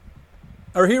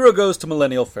 Our hero goes to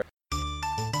Millennial Fair.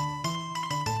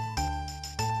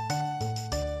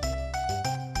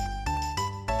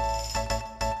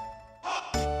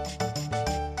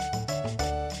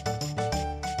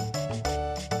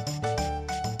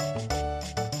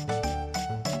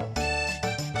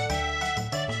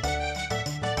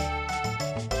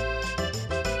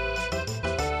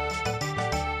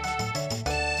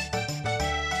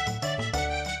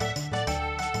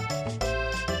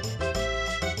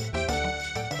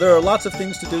 There are lots of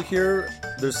things to do here.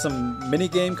 There's some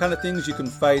mini-game kind of things. You can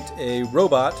fight a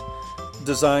robot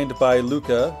designed by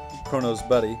Luca, Chrono's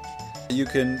buddy. You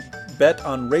can bet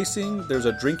on racing. There's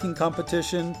a drinking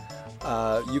competition.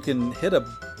 You can hit a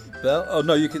bell. Oh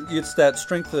no, it's that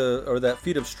strength or that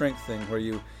feat of strength thing where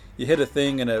you hit a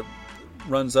thing and it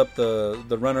runs up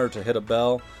the runner to hit a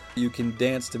bell. You can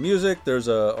dance to music. There's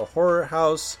a horror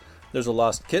house. There's a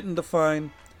lost kitten to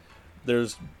find.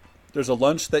 There's a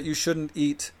lunch that you shouldn't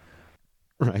eat.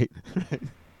 Right.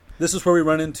 This is where we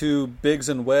run into Biggs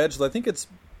and Wedge. I think it's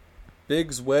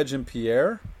Biggs, Wedge, and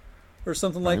Pierre or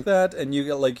something like that. And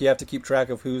you have to keep track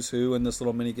of who's who in this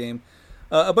little mini game.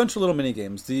 A bunch of little mini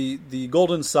games. The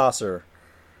golden saucer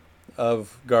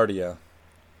of Guardia.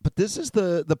 But this is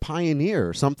the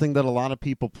pioneer, something that a lot of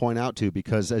people point out to,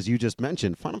 because as you just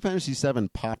mentioned, Final Fantasy VII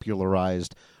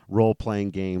popularized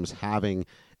role-playing games having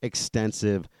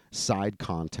extensive side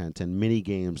content and mini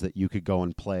games that you could go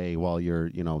and play while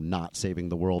you're, not saving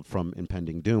the world from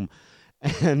impending doom.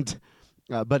 And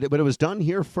but it was done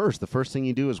here first. The first thing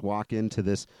you do is walk into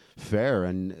this fair,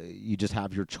 and you just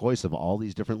have your choice of all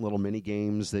these different little mini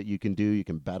games that you can do. You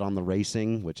can bet on the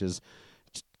racing, which is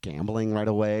gambling right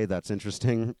away. That's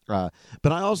interesting. But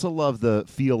I also love the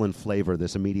feel and flavor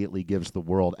this immediately gives the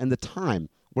world and the time.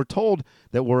 We're told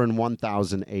that we're in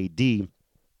 1000 AD.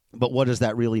 But what does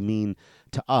that really mean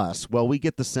to us? Well, we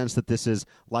get the sense that this is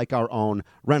like our own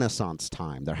Renaissance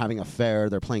time. They're having a fair,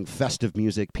 they're playing festive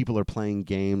music, people are playing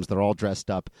games, they're all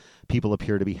dressed up, people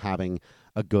appear to be having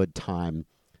a good time.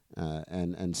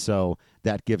 And so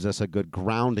that gives us a good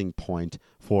grounding point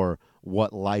for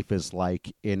what life is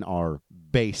like in our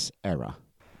base era.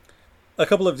 A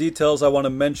couple of details I want to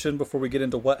mention before we get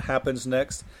into what happens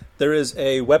next. There is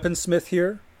a weaponsmith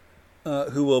here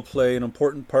who will play an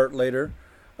important part later.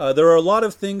 There are a lot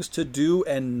of things to do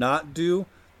and not do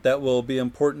that will be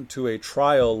important to a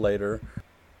trial later.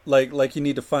 Like you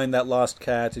need to find that lost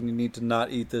cat, and you need to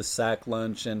not eat this sack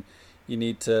lunch, and you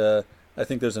need to... I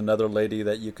think there's another lady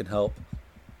that you can help.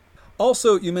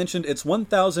 Also, you mentioned it's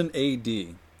 1000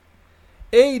 AD.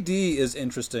 AD is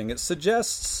interesting. It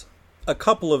suggests a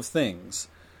couple of things.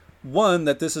 One,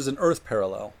 that this is an Earth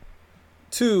parallel.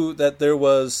 Two, that there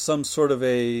was some sort of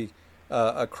a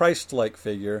Christ-like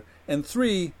figure. And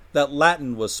three, that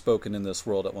Latin was spoken in this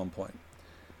world at one point.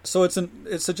 So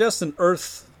it suggests an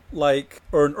Earth-like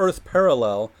or an Earth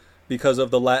parallel because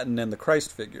of the Latin and the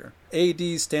Christ figure.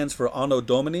 AD stands for Anno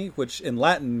Domini, which in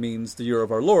Latin means the year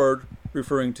of our Lord,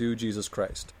 referring to Jesus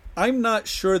Christ. I'm not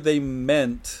sure they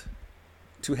meant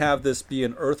to have this be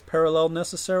an Earth parallel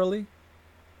necessarily.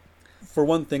 For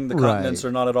one thing, the continents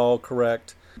are not at all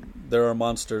correct. There are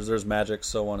monsters, there's magic,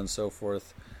 so on and so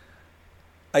forth.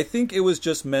 I think it was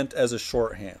just meant as a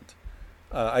shorthand.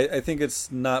 I think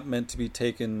it's not meant to be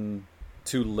taken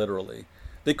too literally.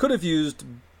 They could have used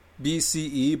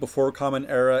BCE, before Common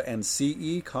Era, and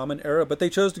CE, Common Era, but they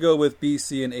chose to go with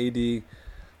BC and AD.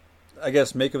 I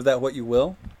guess make of that what you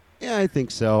will. Yeah, I think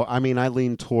so. I mean, I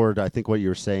lean toward, I think, what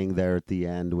you're saying there at the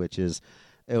end, which is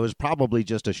it was probably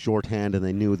just a shorthand, and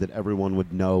they knew that everyone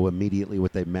would know immediately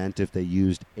what they meant if they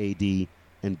used AD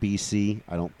and BC.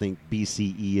 I don't think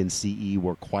BCE and CE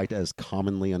were quite as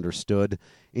commonly understood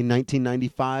in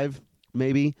 1995,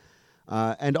 maybe.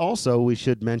 And also, we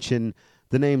should mention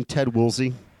the name Ted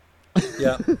Woolsey.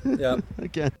 Yeah.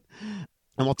 Again.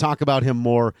 And we'll talk about him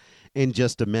more in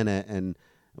just a minute. And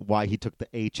Why he took the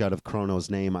H out of Chrono's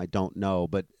name, I don't know.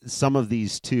 But some of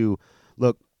these two,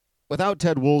 look, without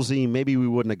Ted Woolsey, maybe we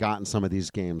wouldn't have gotten some of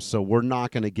these games. So we're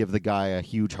not going to give the guy a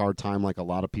huge hard time like a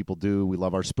lot of people do. We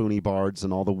love our Spoonie Bards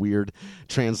and all the weird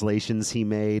translations he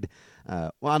made.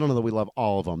 Well, I don't know that we love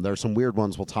all of them. There are some weird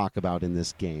ones we'll talk about in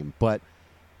this game. But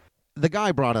the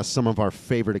guy brought us some of our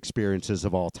favorite experiences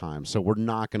of all time. So we're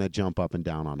not going to jump up and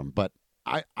down on him. But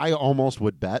I almost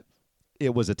would bet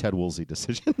it was a Ted Woolsey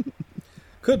decision.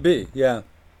 Could be, yeah.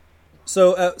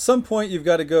 So at some point, you've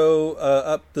got to go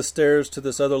up the stairs to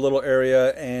this other little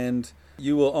area, and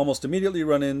you will almost immediately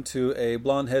run into a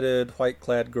blonde-headed,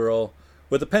 white-clad girl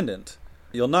with a pendant.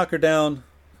 You'll knock her down.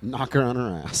 Knock her on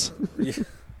her ass.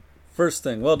 First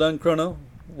thing. Well done, Chrono.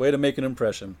 Way to make an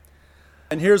impression.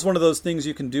 And here's one of those things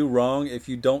you can do wrong if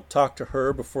you don't talk to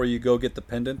her before you go get the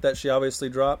pendant that she obviously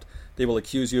dropped. They will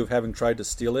accuse you of having tried to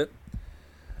steal it.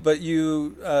 But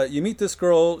you meet this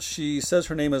girl. She says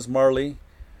her name is Marley.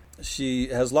 She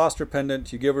has lost her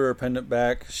pendant. You give her pendant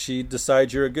back. She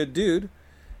decides you're a good dude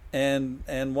and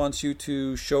wants you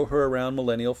to show her around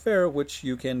Millennial Fair, which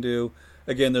you can do.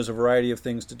 Again, there's a variety of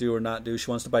things to do or not do. She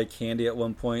wants to buy candy at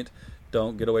one point.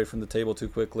 Don't get away from the table too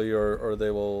quickly or they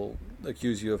will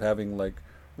accuse you of having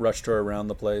rushed her around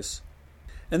the place.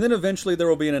 And then eventually there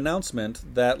will be an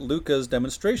announcement that Luca's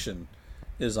demonstration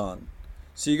is on.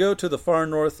 So you go to the far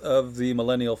north of the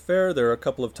Millennial Fair. There are a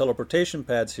couple of teleportation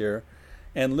pads here.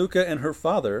 And Luca and her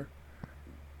father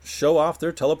show off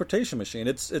their teleportation machine.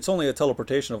 It's only a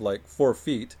teleportation of 4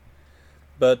 feet,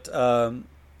 but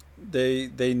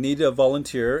they need a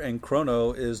volunteer, and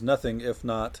Chrono is nothing if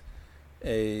not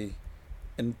a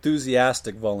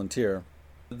enthusiastic volunteer.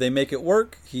 They make it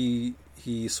work. He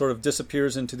sort of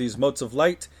disappears into these motes of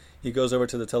light. He goes over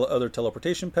to the other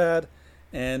teleportation pad,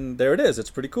 and there it is.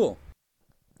 It's pretty cool.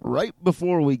 Right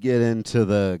before we get into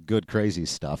the good crazy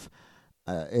stuff,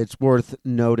 it's worth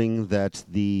noting that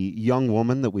the young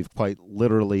woman that we've quite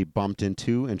literally bumped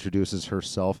into introduces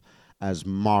herself as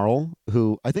Marl,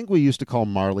 who I think we used to call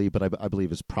Marley, but I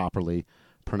believe is properly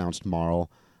pronounced Marl,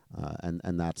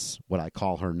 and that's what I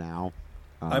call her now.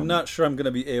 I'm not sure I'm going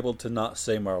to be able to not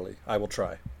say Marley. I will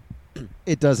try.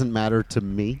 It doesn't matter to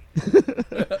me.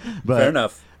 But, fair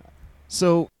enough.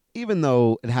 So even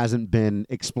though it hasn't been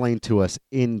explained to us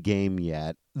in-game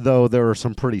yet, though there are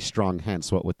some pretty strong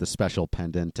hints, what with the special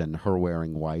pendant and her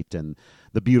wearing white and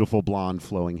the beautiful blonde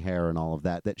flowing hair and all of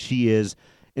that, that she is,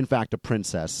 in fact, a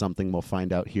princess, something we'll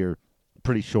find out here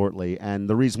pretty shortly. And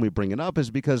the reason we bring it up is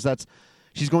because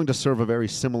she's going to serve a very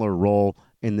similar role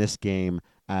in this game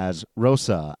as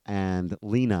Rosa and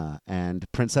Lena and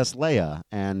Princess Leia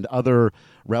and other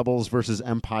Rebels versus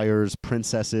Empires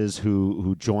princesses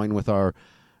who join with our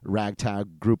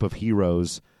ragtag group of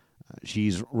heroes.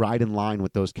 She's right in line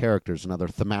with those characters, another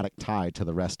thematic tie to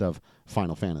the rest of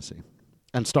Final Fantasy.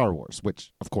 And Star Wars,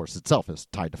 which, of course, itself is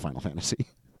tied to Final Fantasy.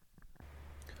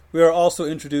 We are also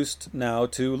introduced now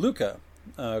to Luca,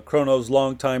 Chrono's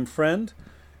longtime friend.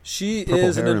 She Purple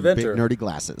is an hair inventor. And big nerdy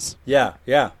glasses. Yeah.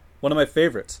 One of my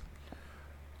favorites.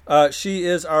 She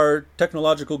is our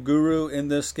technological guru in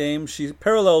this game. She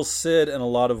parallels Sid in a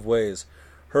lot of ways.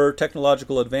 Her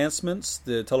technological advancements,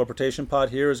 the teleportation pod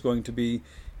here, is going to be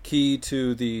key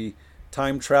to the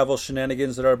time travel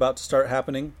shenanigans that are about to start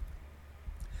happening.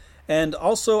 And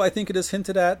also, I think it is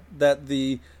hinted at that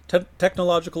the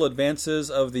technological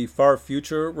advances of the far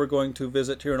future we're going to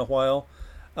visit here in a while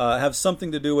have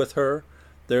something to do with her.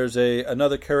 There's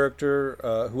another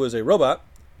character who is a robot.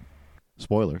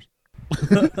 Spoilers.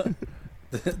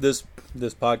 This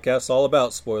podcast's all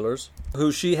about spoilers.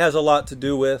 Who she has a lot to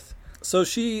do with. So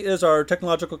she is our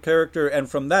technological character, and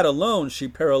from that alone, she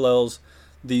parallels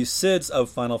the Sids of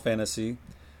Final Fantasy.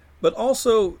 But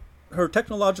also, her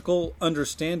technological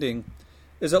understanding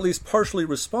is at least partially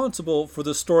responsible for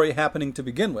the story happening to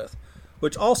begin with,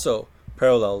 which also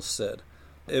parallels Sid.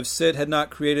 If Sid had not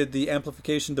created the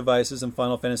amplification devices in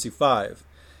Final Fantasy V,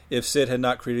 if Sid had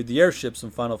not created the airships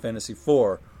in Final Fantasy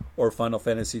IV, or Final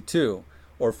Fantasy II,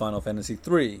 or Final Fantasy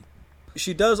III.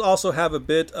 She does also have a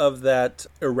bit of that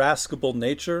irascible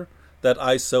nature that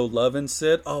I so love in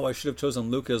Sid. Oh, I should have chosen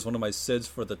Luca as one of my Sids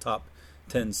for the top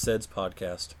 10 Sids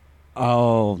podcast.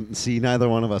 Oh, see, neither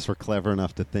one of us were clever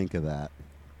enough to think of that.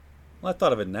 Well, I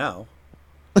thought of it now.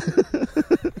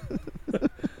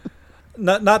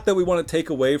 Not that we want to take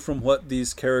away from what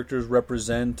these characters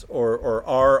represent or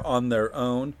are on their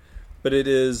own, but it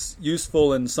is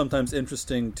useful and sometimes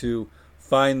interesting to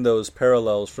find those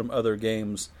parallels from other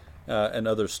games and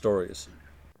other stories.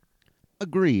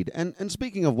 Agreed. And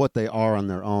speaking of what they are on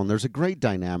their own, there's a great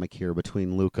dynamic here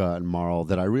between Luca and Marl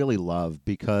that I really love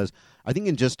because I think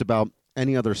in just about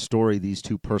any other story, these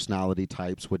two personality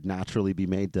types would naturally be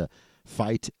made to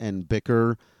fight and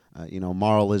bicker.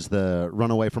 Marl is the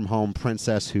runaway from home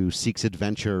princess who seeks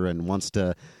adventure and wants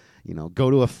to, go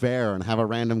to a fair and have a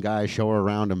random guy show her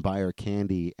around and buy her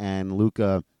candy. And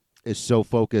Luca is so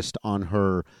focused on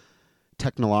her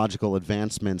technological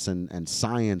advancements and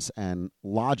science and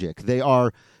logic. They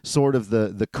are sort of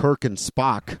the Kirk and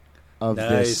Spock of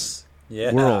this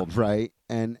world, right?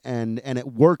 And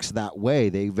it works that way.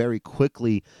 They very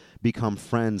quickly become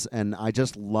friends, and I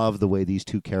just love the way these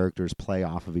two characters play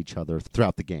off of each other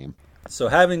throughout the game. So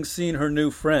having seen her new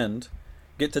friend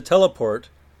get to teleport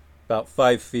about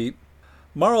 5 feet,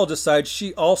 Marl decides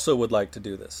she also would like to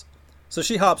do this. So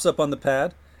she hops up on the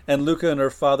pad, and Luca and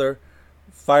her father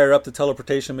fire up the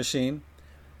teleportation machine,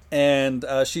 and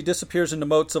she disappears into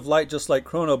motes of light just like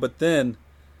Chrono, but then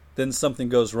something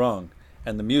goes wrong,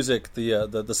 and the music,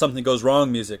 the something goes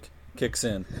wrong music kicks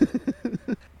in.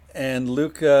 And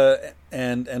Luca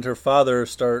and her father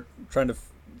start trying to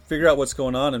figure out what's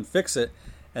going on and fix it.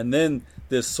 And then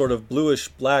this sort of bluish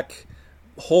black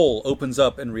hole opens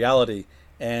up in reality,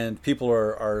 and people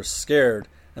are scared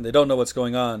and they don't know what's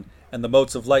going on. And the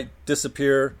motes of light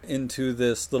disappear into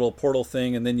this little portal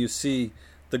thing, and then you see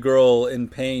the girl in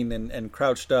pain and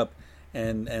crouched up,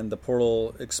 and the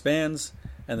portal expands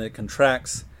and then it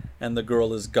contracts, and the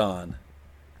girl is gone.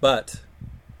 But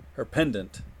her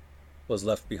pendant was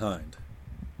left behind.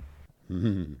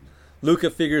 Luca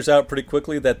figures out pretty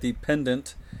quickly that the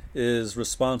pendant is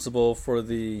responsible for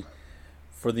the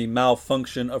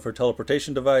malfunction of her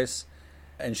teleportation device,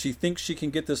 and she thinks she can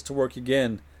get this to work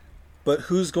again, but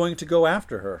who's going to go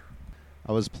after her?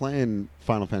 I was playing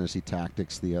Final Fantasy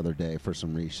Tactics the other day for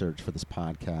some research for this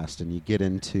podcast, and you get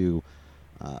into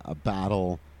a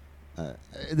battle.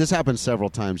 This happens several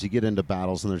times. You get into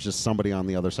battles and there's just somebody on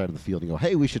the other side of the field and you go,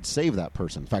 hey, we should save that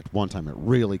person. In fact, one time it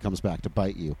really comes back to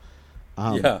bite you.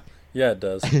 Yeah, it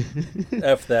does.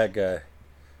 F that guy.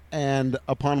 And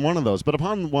upon one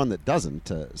one that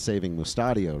doesn't, saving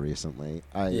Mustadio recently,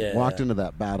 I walked into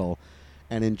that battle,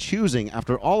 and in choosing,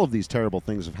 after all of these terrible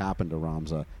things have happened to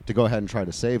Ramza, to go ahead and try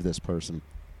to save this person,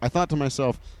 I thought to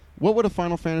myself, what would a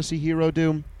Final Fantasy hero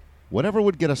do? Whatever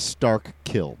would get a Stark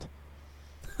killed.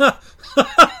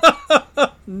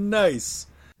 Nice.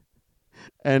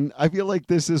 And I feel like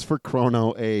this is for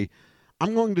Chrono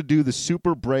I'm going to do the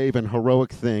super brave and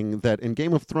heroic thing that in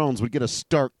Game of Thrones would get a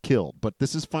Stark killed, but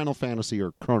this is Final Fantasy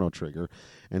or Chrono Trigger,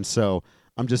 and so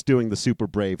I'm just doing the super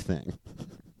brave thing.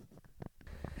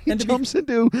 He jumps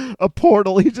into a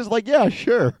portal. He's just like, yeah,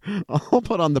 sure. I'll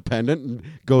put on the pendant and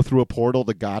go through a portal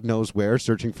to God knows where,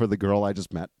 searching for the girl I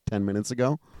just met 10 minutes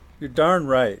ago. You're darn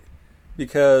right,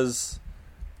 because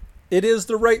it is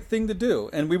the right thing to do.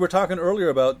 And we were talking earlier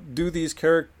about, do these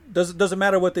characters, does it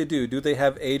matter what they do? Do they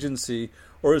have agency,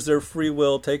 or is their free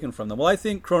will taken from them? Well, I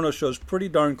think Chrono shows pretty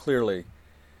darn clearly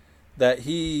that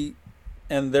he,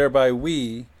 and thereby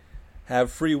we, have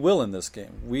free will in this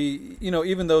game. We,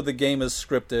 even though the game is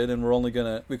scripted and we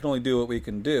can only do what we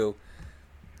can do,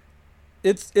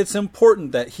 it's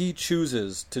important that he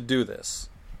chooses to do this.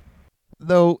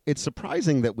 Though it's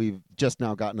surprising that we've just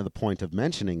now gotten to the point of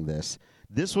mentioning this.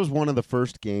 This was one of the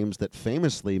first games that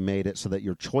famously made it so that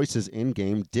your choices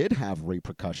in-game did have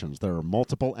repercussions. There are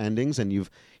multiple endings, and you've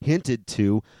hinted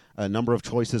to a number of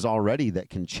choices already that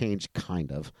can change,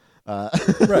 kind of.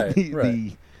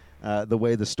 Right. The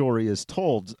way the story is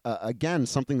told. Again,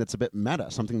 something that's a bit meta,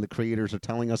 something the creators are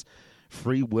telling us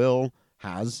free will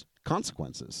has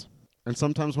consequences. And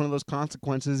sometimes one of those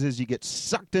consequences is you get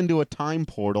sucked into a time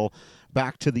portal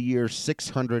back to the year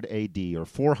 600 AD or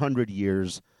 400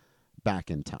 years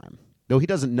back in time. Though he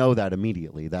doesn't know that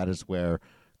immediately. That is where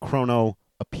Chrono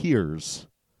appears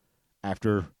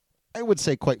after, I would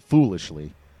say quite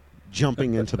foolishly,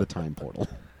 jumping into the time portal.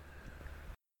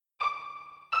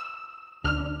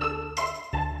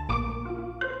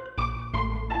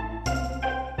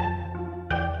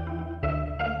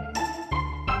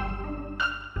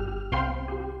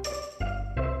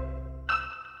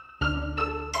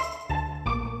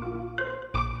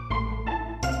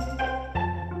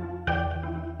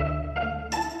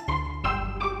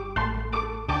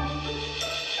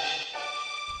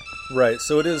 Right,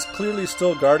 so it is clearly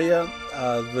still Guardia.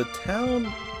 The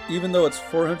town, even though it's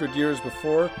 400 years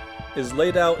before, is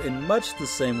laid out in much the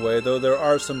same way, though there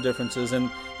are some differences, and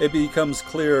it becomes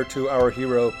clear to our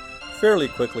hero fairly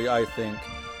quickly, I think,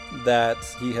 that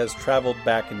he has traveled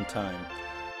back in time.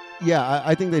 Yeah,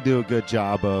 I think they do a good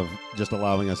job of just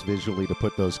allowing us visually to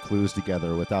put those clues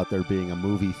together without there being a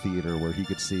movie theater where he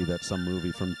could see that some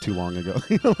movie from too long ago,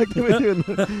 like they would do in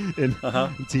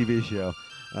the TV show.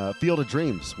 Field of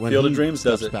Dreams. When Field of Dreams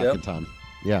does it. Back in time.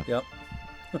 Yeah. Yep.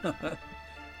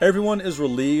 Everyone is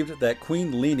relieved that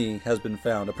Queen Leene has been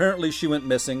found. Apparently she went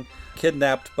missing,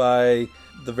 kidnapped by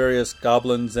the various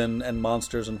goblins and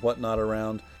monsters and whatnot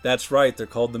around. That's right, they're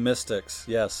called the Mystics,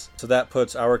 yes. So that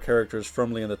puts our characters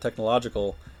firmly in the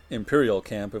technological Imperial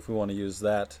camp, if we want to use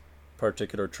that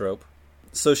particular trope.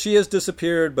 So she has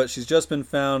disappeared, but she's just been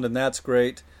found, and that's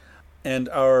great. And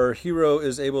our hero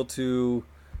is able to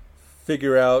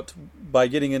figure out, by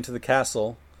getting into the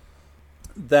castle,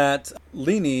 that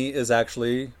Leene is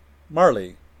actually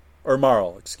Marley. Or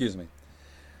Marl, excuse me.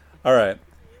 All right.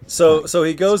 So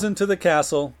he goes into the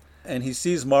castle, and he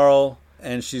sees Marl,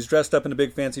 and she's dressed up in a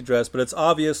big fancy dress, but it's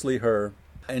obviously her.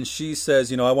 And she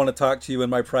says, I want to talk to you in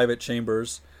my private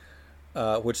chambers,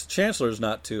 which the Chancellor's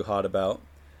not too hot about.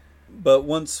 But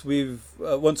once we're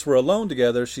alone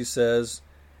together, she says,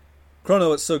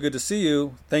 Chrono, it's so good to see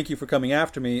you. Thank you for coming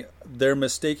after me. They're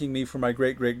mistaking me for my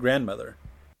great-great-grandmother.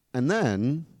 And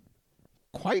then,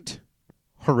 quite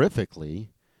horrifically,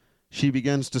 she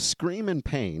begins to scream in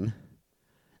pain,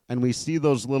 and we see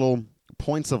those little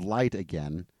points of light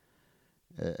again,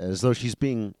 as though she's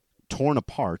being torn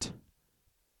apart,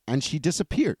 and she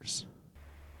disappears.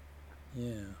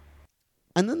 Yeah.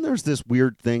 And then there's this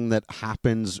weird thing that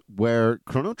happens where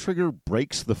Chrono Trigger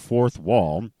breaks the fourth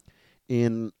wall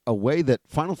in a way that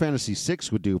Final Fantasy VI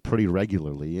would do pretty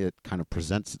regularly. It kind of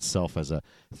presents itself as a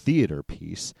theater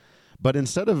piece. But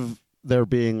instead of there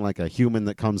being like a human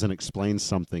that comes and explains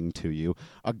something to you,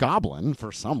 a goblin,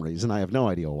 for some reason, I have no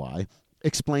idea why,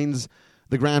 explains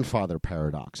the grandfather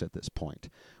paradox at this point,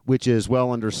 which is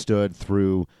well understood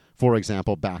through, for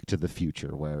example, Back to the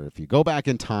Future, where if you go back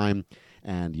in time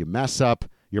and you mess up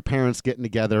your parents getting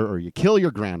together, or you kill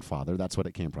your grandfather, that's what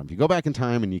it came from. If you go back in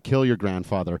time and you kill your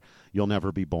grandfather, you'll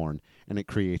never be born. And it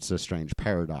creates a strange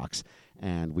paradox.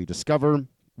 And we discover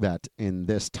that in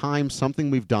this time, something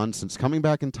we've done since coming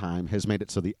back in time has made it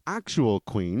so the actual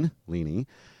Queen, Leene,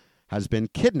 has been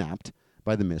kidnapped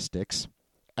by the Mystics.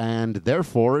 And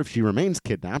therefore, if she remains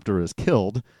kidnapped or is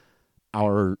killed,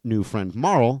 our new friend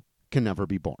Marl can never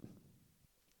be born.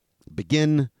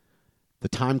 Begin the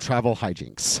time travel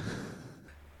hijinks.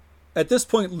 At this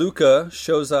point, Luca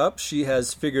shows up. She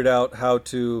has figured out how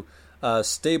to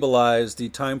stabilize the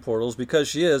time portals because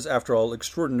she is, after all,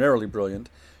 extraordinarily brilliant.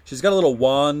 She's got a little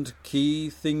wand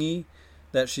key thingy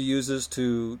that she uses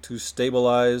to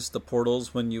stabilize the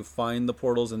portals when you find the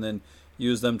portals and then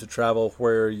use them to travel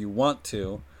where you want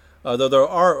to. Though there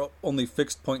are only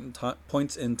fixed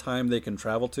points in time they can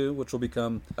travel to, which will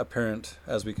become apparent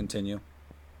as we continue.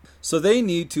 So they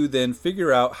need to then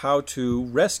figure out how to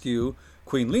rescue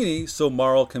Queen Leene so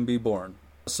Marl can be born.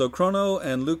 So Chrono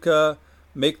and Luca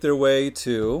make their way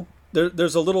to...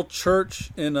 There's a little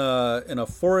church in a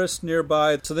forest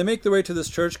nearby. So they make their way to this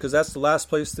church because that's the last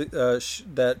place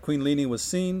that Queen Leene was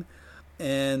seen.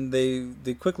 And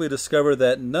they quickly discover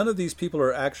that none of these people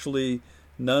are actually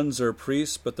nuns or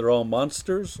priests, but they're all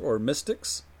monsters or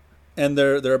mystics. And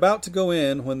they're about to go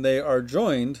in when they are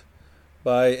joined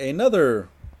by another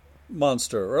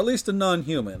monster, or at least a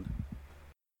non-human.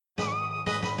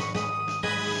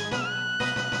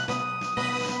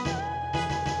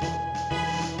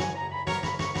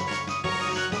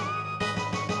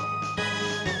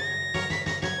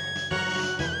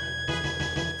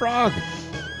 Frog!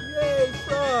 Yay,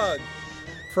 Frog!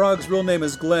 Frog's real name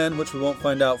is Glenn, which we won't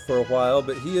find out for a while,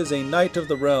 but he is a knight of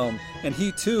the realm, and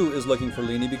he too is looking for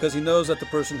Leene because he knows that the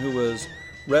person who was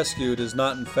rescued is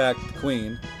not in fact the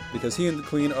Queen, because he and the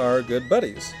Queen are good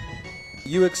buddies.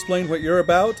 You explain what you're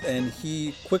about, and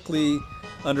he quickly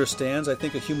understands. I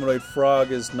think a humanoid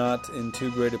frog is not in too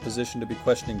great a position to be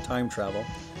questioning time travel.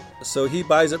 So he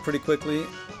buys it pretty quickly.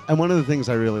 And one of the things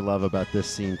I really love about this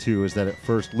scene, too, is that at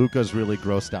first Luca's really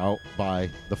grossed out by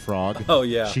the frog. Oh,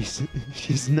 yeah. She's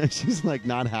like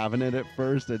not having it at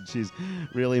first, and she's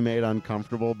really made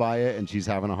uncomfortable by it, and she's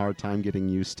having a hard time getting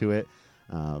used to it.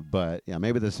 But, yeah,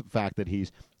 maybe the fact that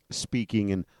he's speaking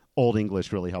in Old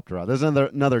English really helped her out. There's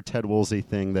another Ted Woolsey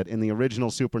thing that in the original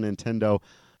Super Nintendo,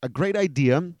 a great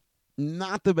idea,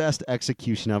 not the best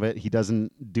execution of it. He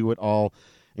doesn't do it all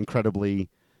incredibly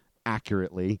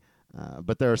accurately.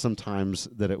 But there are some times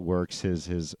that it works,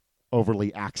 his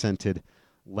overly accented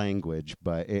language,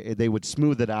 but they would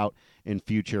smooth it out in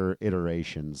future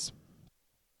iterations.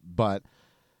 But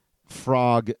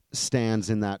Frog stands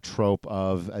in that trope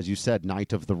of, as you said,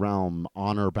 Knight of the Realm,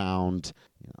 honor-bound,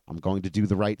 I'm going to do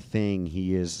the right thing.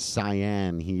 He is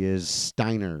Cyan, he is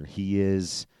Steiner, he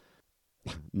is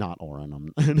not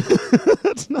Orin.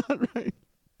 That's not right.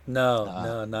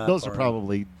 No, not those Orin. are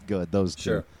probably good, those two.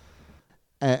 Sure.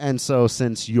 And so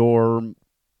since your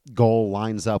goal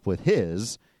lines up with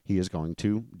his, he is going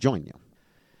to join you.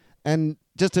 And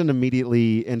just an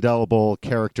immediately indelible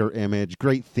character image,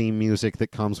 great theme music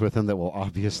that comes with him that we'll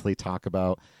obviously talk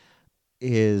about,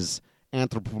 is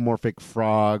anthropomorphic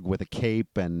frog with a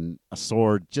cape and a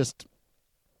sword. Just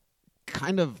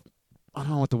kind of, I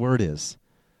don't know what the word is.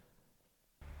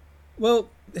 Well,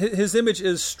 his image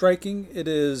is striking. It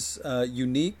is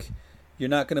unique. You're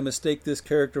not going to mistake this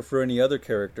character for any other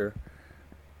character.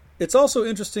 It's also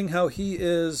interesting how he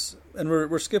is, and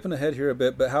we're skipping ahead here a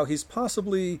bit, but how he's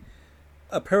possibly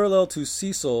a parallel to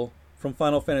Cecil from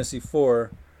Final Fantasy IV,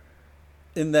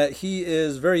 in that he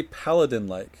is very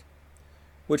paladin-like,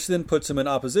 which then puts him in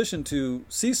opposition to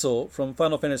Cecil from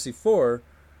Final Fantasy IV,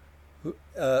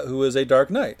 who is a Dark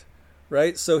Knight,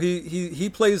 right? So he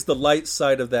plays the light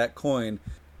side of that coin.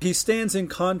 He stands in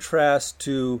contrast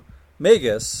to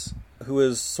Magus, who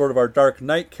is sort of our Dark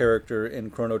Knight character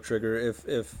in Chrono Trigger.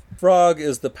 If Frog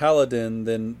is the paladin,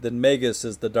 then Magus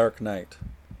is the Dark Knight.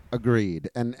 Agreed.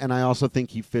 And I also think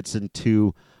he fits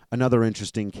into another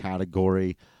interesting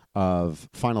category of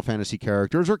Final Fantasy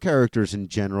characters, or characters in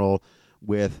general,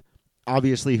 with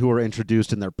obviously who are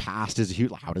introduced in their past.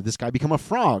 How did this guy become a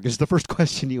frog is the first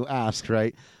question you ask,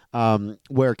 right?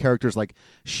 Where characters like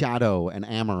Shadow and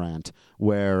Amarant,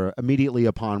 where immediately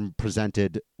upon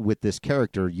presented with this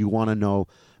character, you want to know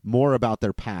more about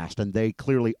their past, and they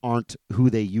clearly aren't who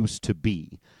they used to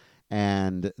be.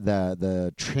 And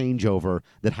the changeover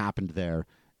that happened there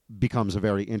becomes a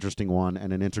very interesting one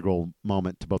and an integral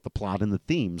moment to both the plot and the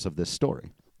themes of this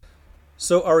story.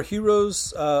 So our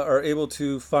heroes are able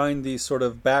to find these sort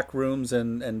of back rooms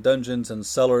and dungeons and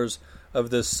cellars of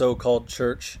this so-called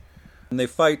church. And they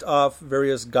fight off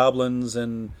various goblins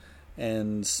and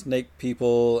snake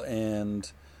people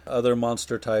and other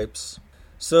monster types.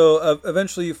 So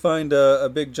eventually you find a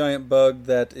big giant bug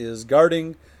that is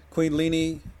guarding Queen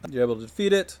Lini. You're able to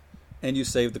defeat it, and you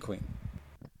save the queen.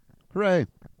 Hooray!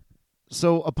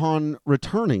 So upon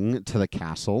returning to the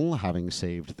castle, having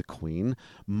saved the queen,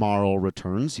 Marl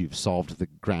returns. You've solved the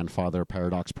grandfather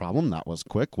paradox problem. That was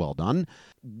quick. Well done.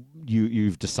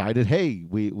 You've decided, hey,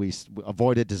 we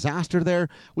avoided disaster there.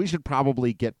 We should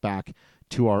probably get back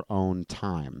to our own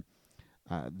time.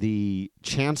 The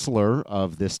chancellor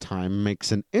of this time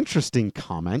makes an interesting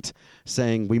comment,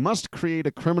 saying, we must create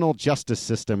a criminal justice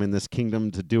system in this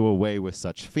kingdom to do away with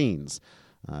such fiends.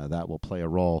 That will play a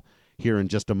role here in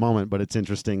just a moment, but it's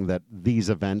interesting that these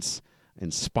events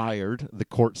inspired the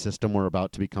court system we're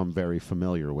about to become very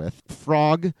familiar with.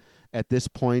 Frog, at this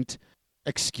point,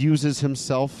 excuses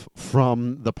himself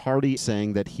from the party,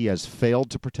 saying that he has failed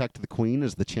to protect the queen,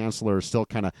 as the chancellor is still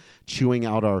kind of chewing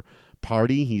out our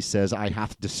party. He says, I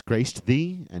hath disgraced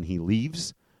thee, and he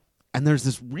leaves. And there's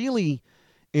this really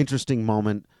interesting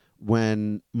moment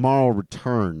when Marl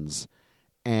returns,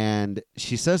 and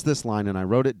she says this line, and I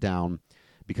wrote it down,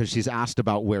 because she's asked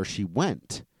about where she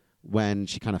went when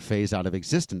she kind of phased out of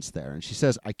existence there. And she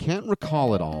says, I can't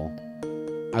recall it all.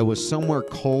 I was somewhere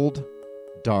cold,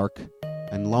 dark,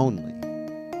 and lonely.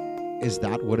 Is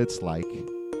that what it's like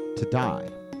to die?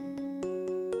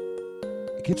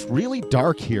 It gets really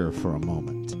dark here for a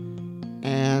moment.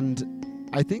 And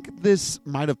I think this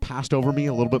might have passed over me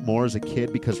a little bit more as a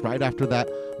kid, because right after that,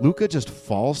 Luca just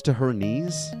falls to her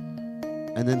knees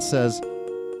and then says,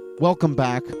 welcome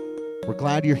back. We're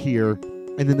glad you're here.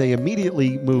 And then they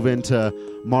immediately move into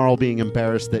Marl being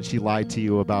embarrassed that she lied to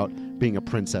you about being a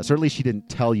princess. Or at least she didn't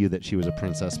tell you that she was a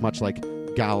princess, much like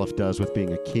Galuf does with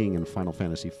being a king in Final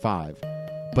Fantasy V.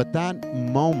 But that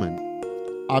moment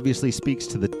obviously speaks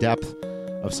to the depth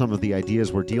of some of the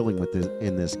ideas we're dealing with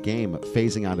in this game,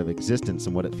 phasing out of existence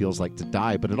and what it feels like to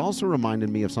die. But it also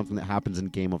reminded me of something that happens in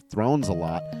Game of Thrones a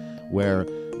lot, where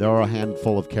there are a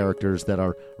handful of characters that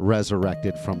are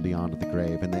resurrected from beyond the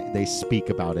grave, and they speak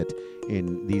about it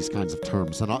in these kinds of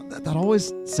terms. And that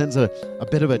always sends a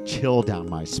bit of a chill down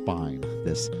my spine,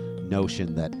 this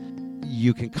notion that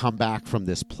you can come back from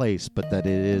this place, but that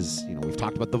it is, we've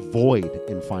talked about the void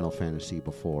in Final Fantasy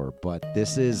before, but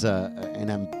this is an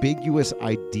ambiguous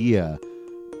idea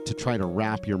to try to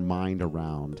wrap your mind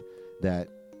around, that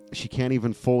she can't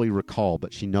even fully recall,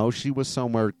 but she knows she was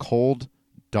somewhere cold,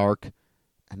 dark,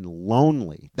 and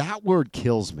lonely. That word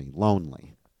kills me,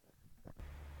 lonely.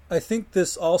 I think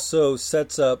this also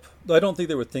sets up, though I don't think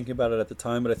they were thinking about it at the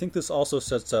time, but I think this also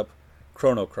sets up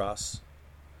Chrono Cross,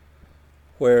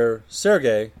 where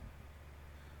Sergei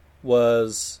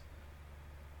was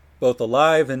both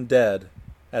alive and dead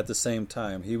at the same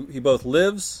time. He both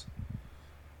lives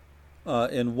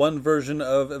in one version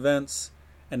of events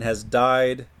and has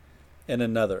died in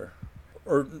another,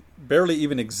 or barely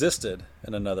even existed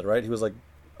in another, right? He was like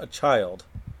a child.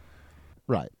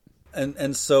 Right.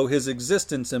 And so his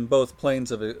existence in both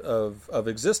planes of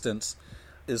existence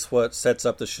is what sets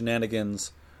up the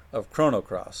shenanigans of Chrono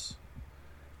Cross.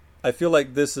 I feel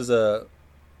like this is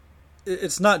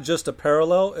it's not just a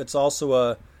parallel, it's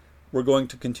also we're going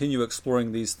to continue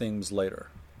exploring these themes later.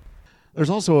 There's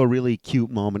also a really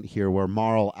cute moment here where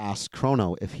Marl asks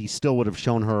Chrono if he still would have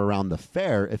shown her around the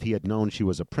fair if he had known she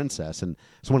was a princess. And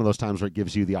it's one of those times where it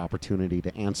gives you the opportunity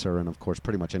to answer. And, of course,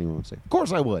 pretty much anyone would say, of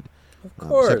course I would. Of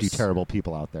course. Except you terrible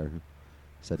people out there who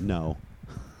said no.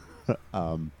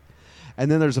 And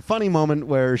then there's a funny moment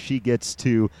where she gets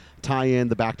to tie in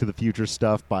the Back to the Future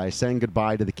stuff by saying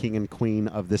goodbye to the king and queen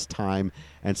of this time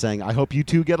and saying, I hope you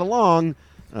two get along.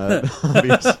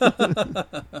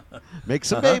 Make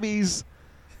some babies.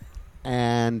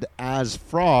 And as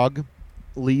Frog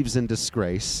leaves in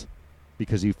disgrace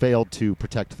because he failed to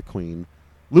protect the queen,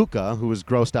 Luca, who was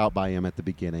grossed out by him at the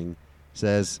beginning,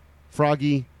 says,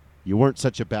 Froggy, you weren't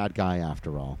such a bad guy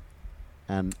after all.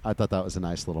 And I thought that was a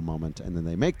nice little moment. And then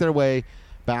they make their way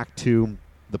back to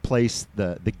the place,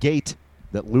 the gate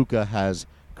that Luca has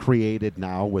created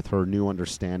now with her new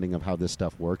understanding of how this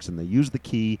stuff works. And they use the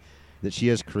key that she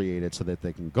has created so that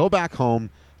they can go back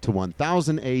home to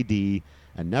 1000 AD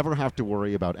and never have to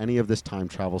worry about any of this time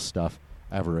travel stuff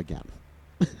ever again.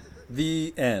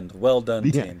 The end. Well done,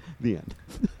 team. The end.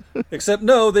 Except,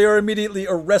 no, they are immediately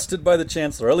arrested by the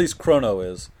Chancellor. At least Chrono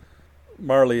is.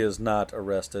 Marley is not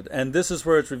arrested. And this is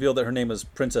where it's revealed that her name is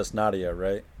Princess Nadia,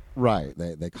 right? Right.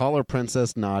 They call her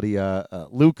Princess Nadia.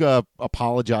 Luca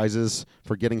apologizes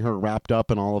for getting her wrapped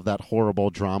up in all of that horrible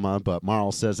drama, but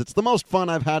Marl says, it's the most fun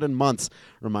I've had in months,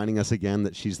 reminding us again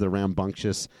that she's the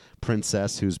rambunctious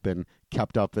princess who's been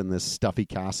kept up in this stuffy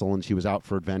castle and she was out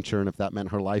for adventure, and if that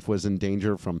meant her life was in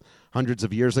danger from hundreds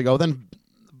of years ago, then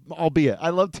albeit.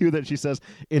 I love, too, that she says,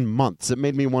 in months. It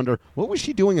made me wonder, what was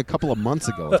she doing a couple of months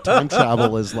ago if time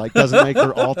travel is doesn't make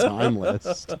her all-time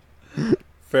list?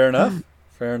 Fair enough.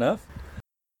 Fair enough.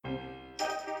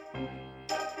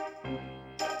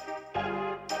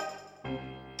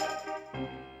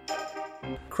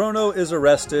 Chrono is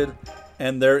arrested,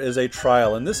 and there is a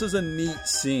trial. And this is a neat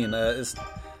scene.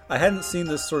 I hadn't seen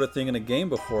this sort of thing in a game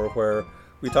before, where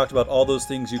we talked about all those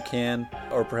things you can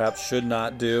or perhaps should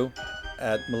not do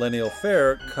at Millennial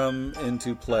Fair come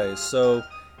into play. So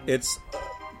it's,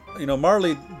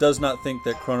 Marley does not think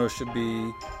that Chrono should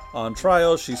be on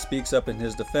trial. She speaks up in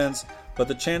his defense, but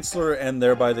the Chancellor and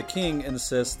thereby the King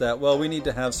insists that, well, we need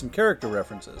to have some character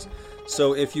references.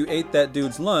 So if you ate that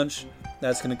dude's lunch,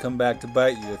 that's going to come back to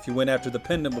bite you. If you went after the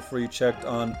pendant before you checked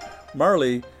on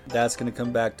Marley, that's going to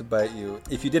come back to bite you.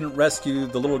 If you didn't rescue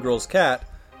the little girl's cat,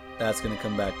 that's going to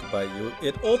come back to bite you.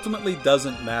 It ultimately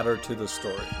doesn't matter to the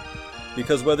story,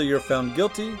 because whether you're found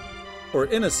guilty or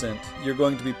innocent, you're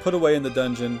going to be put away in the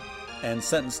dungeon and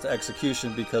sentenced to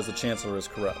execution because the Chancellor is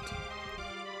corrupt.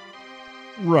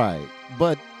 Right.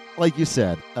 But like you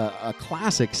said, a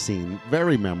classic scene,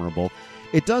 very memorable.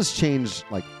 It does change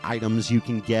items you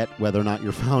can get, whether or not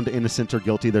you're found innocent or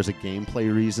guilty. There's a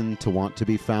gameplay reason to want to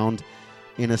be found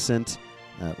innocent.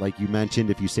 Like you mentioned,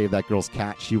 if you save that girl's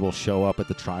cat, she will show up at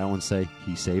the trial and say,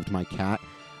 he saved my cat.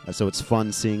 So it's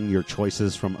fun seeing your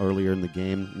choices from earlier in the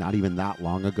game, not even that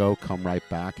long ago, come right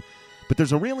back. But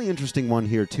there's a really interesting one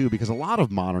here, too, because a lot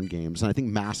of modern games, and I think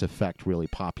Mass Effect really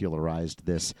popularized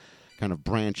this kind of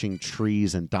branching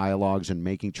trees and dialogues and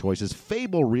making choices.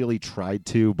 Fable really tried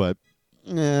to, but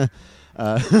people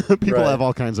have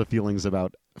all kinds of feelings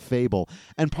about Fable.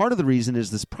 And part of the reason is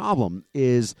this problem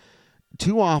is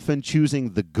too often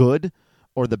choosing the good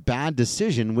or the bad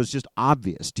decision was just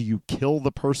obvious. Do you kill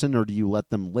the person or do you let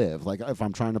them live? If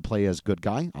I'm trying to play as good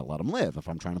guy, I let him live. If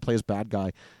I'm trying to play as bad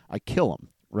guy, I kill him,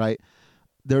 right?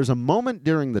 There's a moment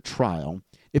during the trial.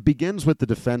 It begins with the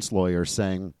defense lawyer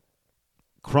saying,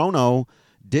 Chrono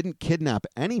didn't kidnap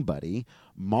anybody.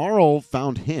 Marl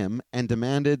found him and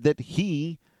demanded that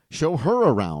he show her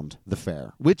around the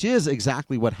fair, which is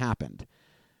exactly what happened.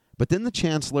 But then the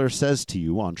Chancellor says to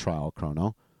you on trial,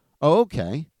 Chrono, oh,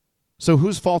 okay, so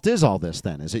whose fault is all this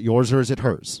then? Is it yours or is it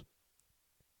hers?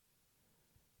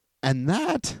 And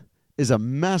that is a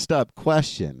messed up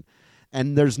question.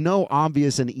 And there's no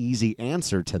obvious and easy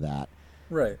answer to that.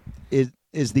 Right. Is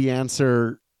the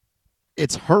answer,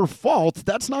 it's her fault?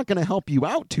 That's not going to help you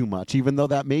out too much, even though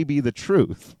that may be the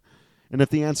truth. And if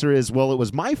the answer is, well, it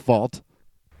was my fault.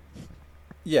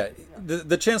 Yeah,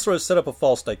 the Chancellor has set up a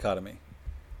false dichotomy.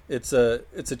 It's a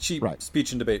cheap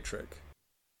speech and debate trick.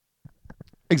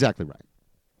 Exactly right.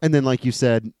 And then, like you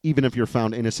said, even if you're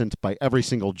found innocent by every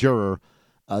single juror,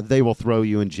 they will throw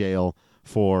you in jail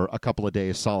for a couple of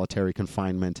days solitary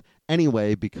confinement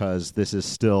anyway, because this is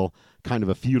still kind of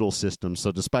a feudal system.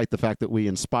 So despite the fact that we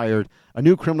inspired a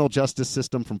new criminal justice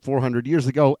system from 400 years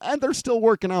ago, and they're still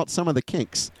working out some of the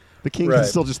kinks, the king can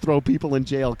still just throw people in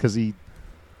jail because he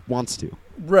wants to.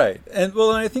 Right. And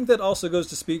well, I think that also goes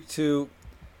to speak to,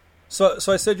 so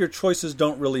I said your choices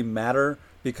don't really matter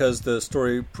because the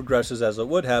story progresses as it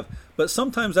would have, but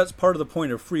sometimes that's part of the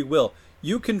point of free will.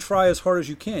 You can try as hard as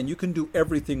you can. You can do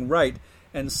everything right,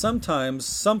 and sometimes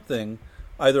something,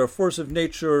 either a force of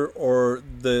nature or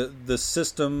the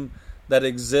system that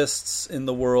exists in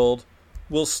the world,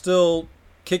 will still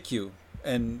kick you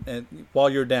and while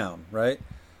you're down, right?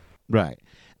 Right.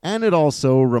 And it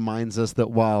also reminds us that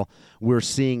while we've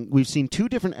seen two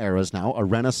different eras now, a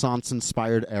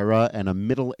Renaissance-inspired era and a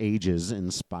Middle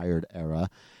Ages-inspired era.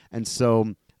 And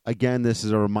so, again, this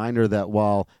is a reminder that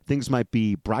while things might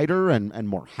be brighter and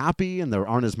more happy and there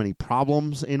aren't as many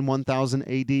problems in 1000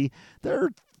 AD,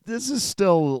 this is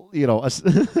still, a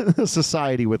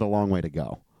society with a long way to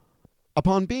go.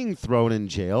 Upon being thrown in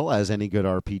jail, as any good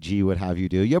RPG would have you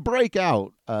do, you break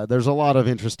out. There's a lot of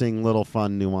interesting little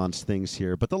fun, nuanced things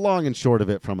here, but the long and short of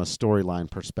it from a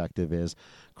storyline perspective is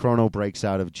Chrono breaks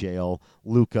out of jail.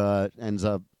 Luca ends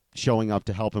up showing up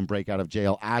to help him break out of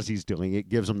jail as he's doing it.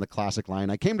 Gives him the classic line,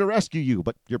 "I came to rescue you,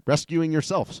 but you're rescuing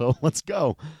yourself, so let's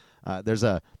go." There's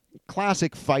a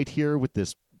classic fight here with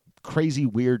this crazy,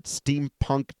 weird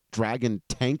steampunk dragon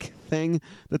tank thing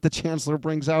that the Chancellor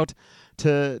brings out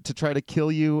to try to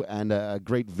kill you, and a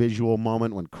great visual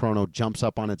moment when Chrono jumps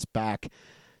up on its back,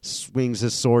 swings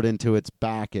his sword into its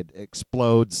back, it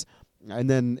explodes, and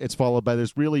then it's followed by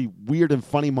this really weird and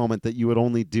funny moment that you would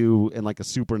only do in like a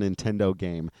Super Nintendo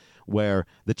game, where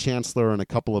the Chancellor and a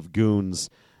couple of goons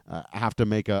have to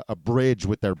make a bridge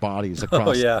with their bodies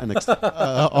across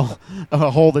a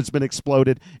hole that's been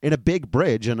exploded in a big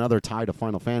bridge, another tie to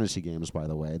Final Fantasy games, by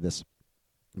the way. This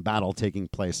battle taking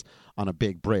place on a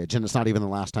big bridge, and it's not even the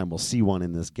last time we'll see one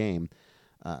in this game.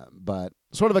 But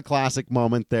sort of a classic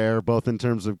moment there, both in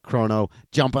terms of Chrono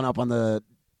jumping up on the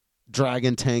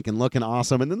dragon tank and looking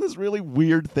awesome, and then this really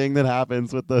weird thing that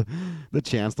happens with the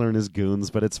Chancellor and his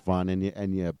goons, but it's fun,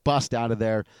 and you bust out of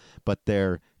there, but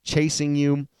they're chasing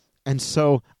you. And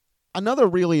so another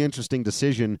really interesting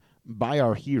decision by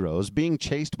our heroes, being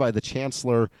chased by the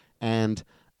Chancellor and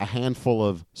a handful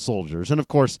of soldiers. And of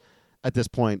course, at this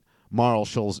point, Marle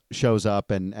shows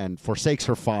up and forsakes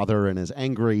her father and is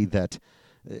angry that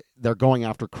they're going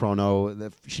after Chrono.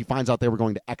 She finds out they were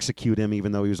going to execute him,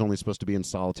 even though he was only supposed to be in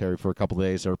solitary for a couple of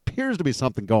days. There appears to be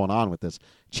something going on with this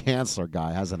Chancellor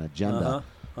guy, has an agenda.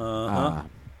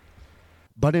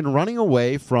 But in running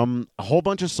away from a whole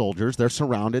bunch of soldiers, they're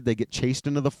surrounded, they get chased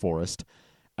into the forest,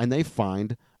 and they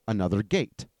find another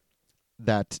gate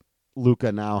that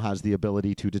Luca now has the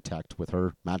ability to detect with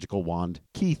her magical wand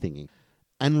key thingy.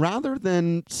 And rather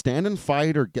than stand and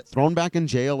fight or get thrown back in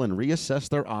jail and reassess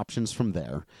their options from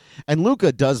there, and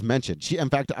Luca does mention, in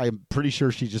fact, I'm pretty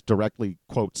sure she just directly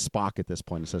quotes Spock at this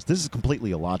point and says, "This is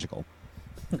completely illogical."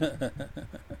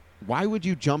 Why would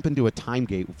you jump into a time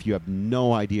gate if you have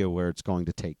no idea where it's going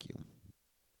to take you?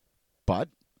 But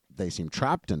they seem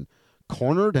trapped and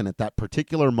cornered, and at that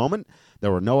particular moment,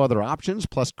 there were no other options.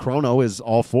 Plus, Chrono is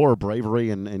all for bravery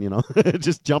and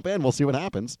just jump in. We'll see what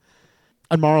happens.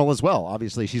 And Marle as well.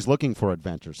 Obviously, she's looking for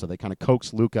adventure, so they kind of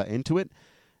coax Luca into it.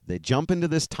 They jump into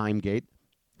this time gate,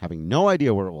 having no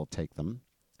idea where it will take them,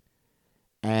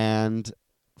 and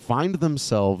find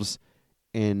themselves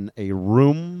in a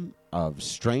room of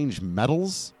strange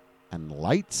metals and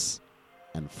lights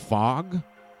and fog,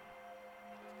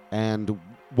 and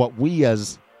what we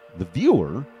as the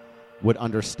viewer would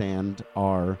understand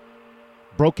are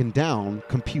broken down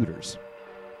computers.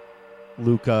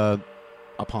 Luca,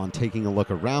 upon taking a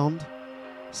look around,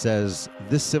 says,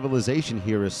 "This civilization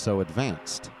here is so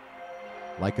advanced,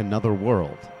 like another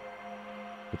world,"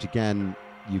 which again,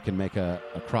 you can make a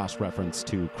cross-reference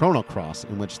to Chrono Cross,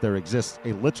 in which there exists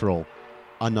a literal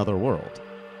another world.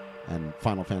 And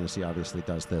Final Fantasy obviously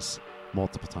does this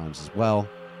multiple times as well.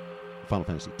 Final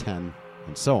Fantasy X, and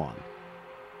so on.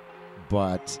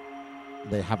 But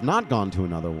they have not gone to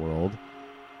another world.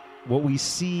 What we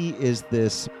see is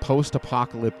this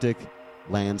post-apocalyptic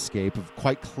landscape of,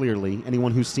 quite clearly,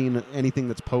 anyone who's seen anything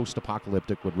that's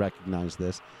post-apocalyptic would recognize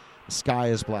this. The sky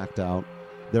is blacked out.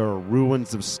 There are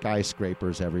ruins of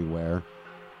skyscrapers everywhere.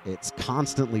 It's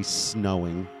constantly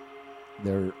snowing.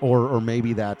 Or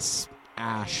maybe that's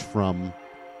ash from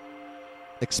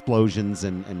explosions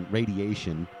and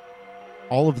radiation.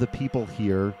 All of the people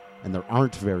here, and there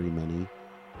aren't very many,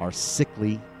 are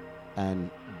sickly and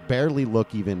barely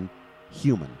look even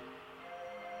human.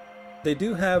 They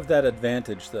do have that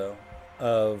advantage, though,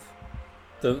 of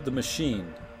the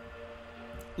machine.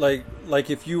 Like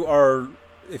if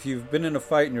you've been in a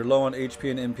fight and you're low on HP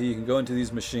and MP, you can go into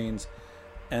these machines,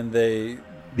 and the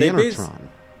Enertron.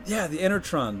 The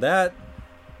Enertron.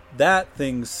 That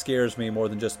thing scares me more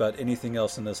than just about anything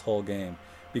else in this whole game,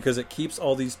 because it keeps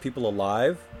all these people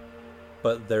alive,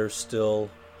 but they're still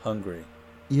hungry.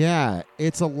 Yeah,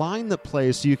 it's a line that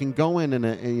plays, so you can go in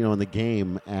the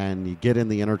game, and you get in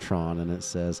the Enertron, and it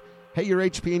says, "Hey, your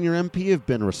HP and your MP have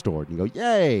been restored." And you go,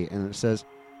 "Yay!" And it says,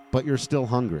 "But you're still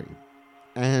hungry."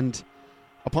 And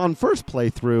upon first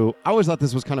playthrough, I always thought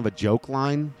this was kind of a joke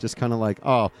line, just kind of like,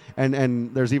 oh,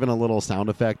 and there's even a little sound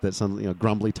effect that sounds,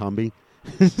 grumbly tumby.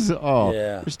 So,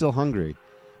 you're still hungry.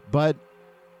 But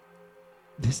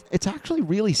it's actually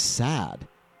really sad,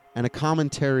 and a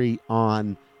commentary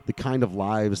on the kind of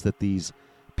lives that these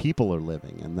people are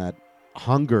living, and that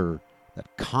hunger,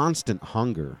 that constant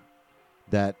hunger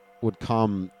that would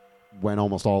come when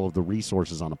almost all of the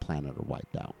resources on a planet are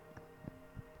wiped out.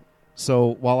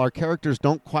 So while our characters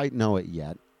don't quite know it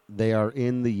yet, they are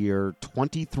in the year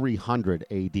 2300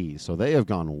 AD. So they have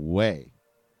gone way,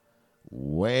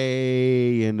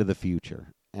 way into the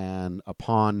future. And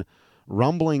upon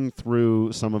rumbling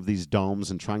through some of these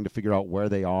domes and trying to figure out where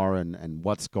they are and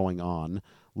what's going on,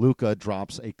 Luca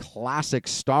drops a classic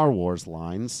Star Wars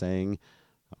line saying,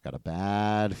 "I've got a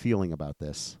bad feeling about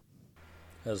this."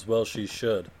 As well she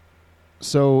should.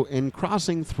 So in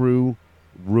crossing through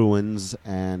ruins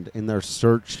and in their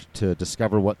search to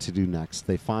discover what to do next,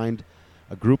 they find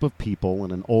a group of people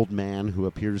and an old man who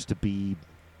appears to be,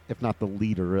 if not the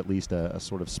leader, at least a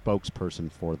sort of spokesperson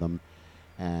for them.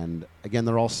 And again,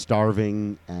 they're all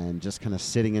starving and just kind of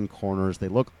sitting in corners. They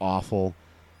look awful.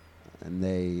 And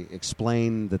they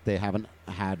explain that they haven't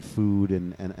had food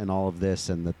and all of this,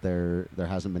 and that there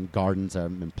hasn't been gardens, there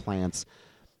haven't been plants.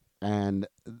 And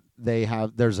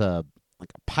there's a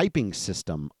piping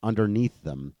system underneath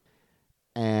them.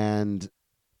 And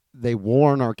they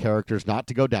warn our characters not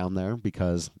to go down there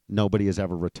because nobody has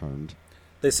ever returned.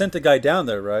 They sent a guy down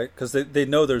there, right? Because they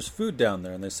know there's food down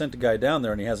there, and they sent a guy down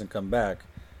there and he hasn't come back.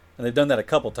 And they've done that a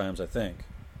couple times, I think.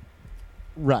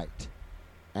 Right.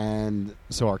 And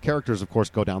so our characters, of course,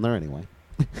 go down there anyway.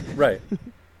 Right.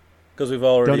 Because we've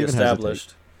already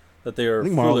established that they are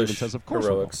foolish says, of course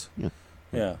heroics.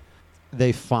 Yeah.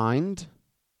 They find,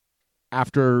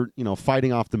 after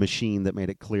fighting off the machine that made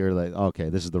it clear that, okay,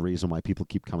 this is the reason why people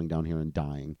keep coming down here and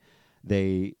dying,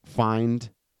 they find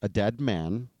a dead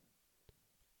man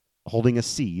holding a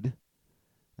seed,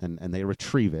 and they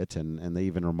retrieve it, and they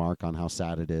even remark on how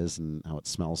sad it is and how it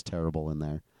smells terrible in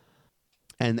there.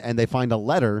 And they find a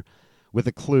letter with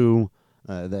a clue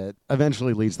that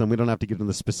eventually leads them. We don't have to get into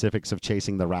the specifics of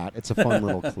chasing the rat. It's a fun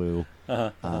little clue.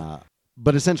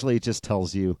 But essentially it just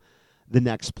tells you the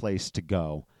next place to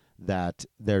go, that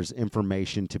there's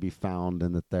information to be found,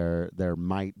 and that there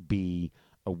might be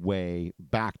a way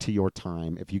back to your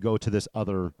time if you go to this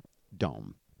other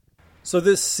dome. So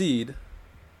this seed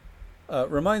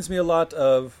reminds me a lot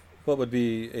of what would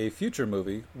be a future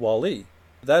movie, Wall-E.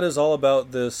 That is all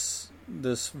about this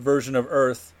version of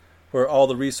Earth where all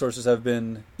the resources have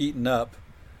been eaten up,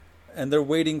 and they're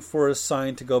waiting for a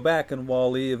sign to go back, and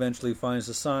Wall-E eventually finds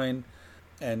the sign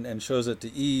and shows it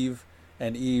to Eve,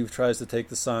 and Eve tries to take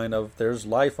the sign of there's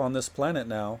life on this planet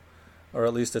now, or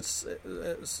at least it's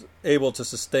able to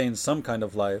sustain some kind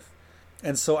of life.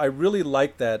 And so I really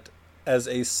like that as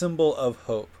a symbol of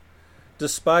hope.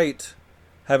 Despite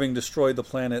having destroyed the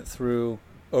planet through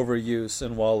overuse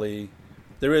in Wall-E,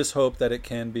 there is hope that it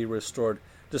can be restored.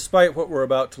 Despite what we're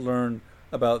about to learn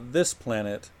about this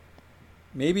planet,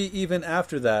 maybe even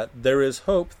after that, there is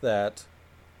hope that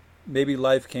maybe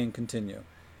life can continue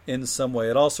in some way.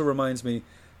 It also reminds me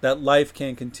that life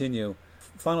can continue.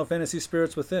 Final Fantasy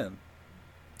Spirits Within.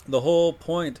 The whole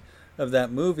point of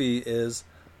that movie is,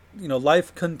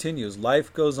 life continues,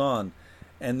 life goes on.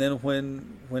 And then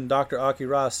when Dr. Aki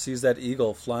Ross sees that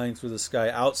eagle flying through the sky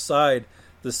outside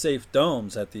the safe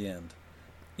domes at the end,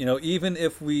 even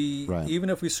if we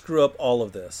screw up all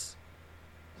of this,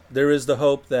 there is the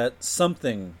hope that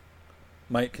something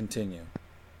might continue.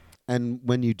 And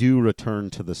when you do return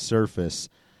to the surface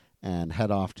and head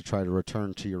off to try to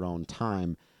return to your own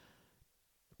time,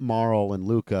 Marl and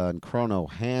Luca and Chrono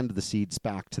hand the seeds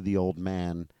back to the old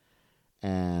man,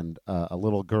 and a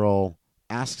little girl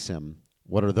asks him,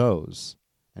 "What are those?"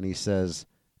 And he says,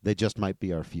 "They just might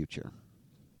be our future."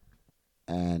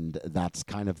 And that's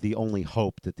kind of the only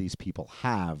hope that these people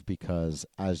have, because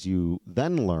as you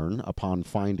then learn, upon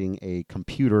finding a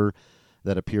computer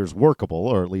that appears workable,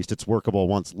 or at least it's workable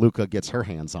once Luca gets her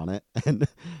hands on it. And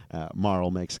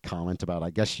Marl makes a comment about, I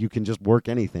guess you can just work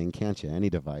anything, can't you? Any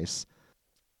device.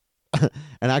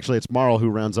 And actually, it's Marl who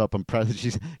rounds up and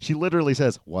she literally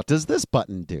says, "What does this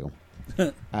button do?"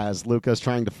 As Luca's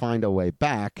trying to find a way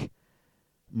back,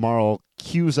 Marl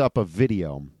cues up a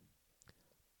video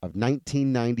of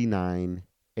 1999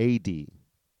 AD,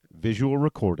 visual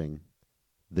recording,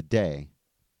 the day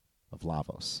of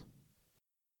Lavos.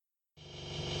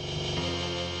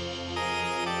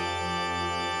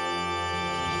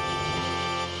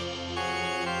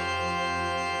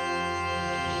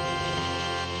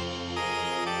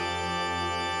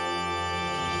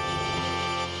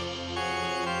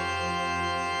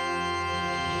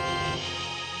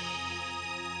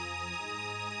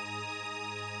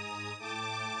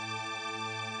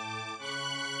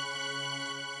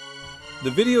 The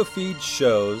video feed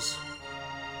shows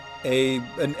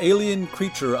an alien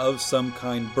creature of some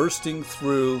kind bursting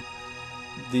through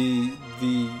the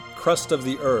crust of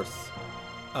the earth,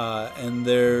 and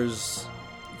there's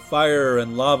fire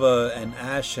and lava and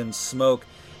ash and smoke.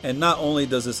 And not only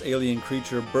does this alien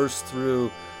creature burst through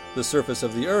the surface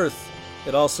of the earth,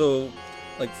 it also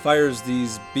fires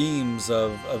these beams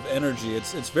of energy.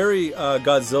 It's very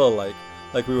Godzilla-like.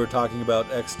 Like we were talking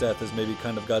about, X-Death is maybe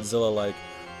kind of Godzilla-like,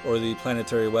 or the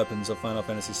planetary weapons of Final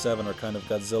Fantasy VII are kind of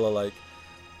Godzilla-like.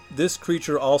 This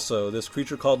creature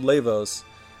called Lavos,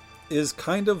 is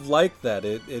kind of like that.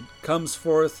 It comes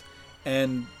forth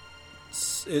and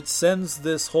it sends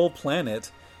this whole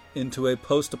planet into a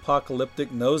post-apocalyptic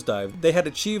nosedive. They had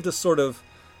achieved a sort of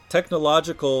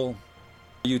technological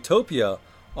utopia,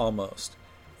 almost.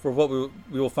 For what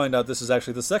we will find out, this is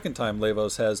actually the second time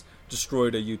Lavos has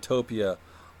destroyed a utopia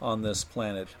on this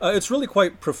planet. It's really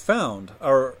quite profound.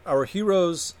 Our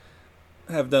heroes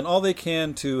have done all they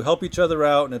can to help each other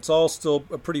out, and it's all still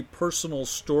a pretty personal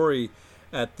story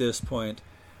at this point.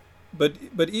 But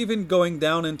even going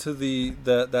down into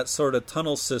that sort of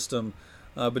tunnel system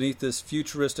beneath this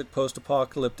futuristic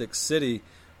post-apocalyptic city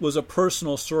was a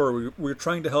personal story. We're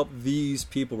trying to help these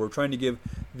people. We're trying to give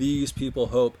these people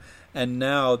hope. And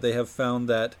now they have found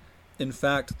that, in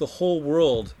fact, the whole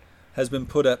world has been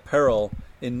put at peril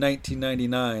in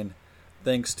 1999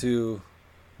 thanks to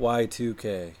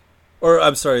Y2K. Or,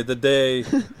 I'm sorry, the day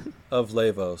of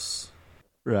Lavos.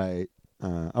 Right.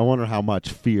 I wonder how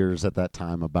much fears at that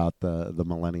time about the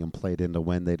millennium played into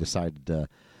when they decided to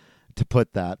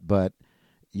put that. But,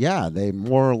 yeah, they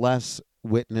more or less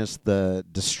witnessed the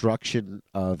destruction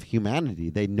of humanity.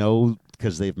 They know,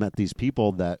 because they've met these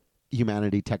people, that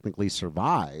humanity technically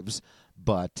survives,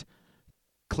 but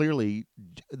clearly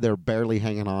they're barely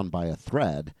hanging on by a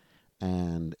thread,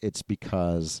 and it's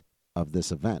because of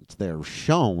this event. They're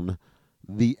shown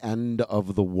the end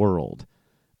of the world,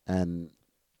 and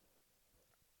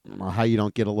how you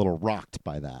don't get a little rocked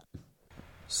by that.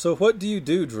 So what do you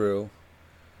do, Drew,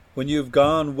 when you've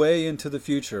gone way into the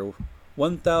future,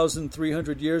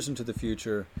 1,300 years into the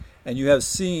future, and you have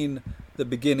seen the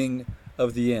beginning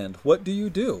of the end? What do you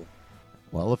do?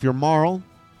 Well, if you're Marl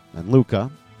and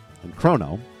Luca and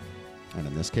Chrono, and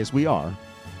in this case we are,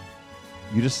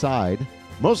 you decide,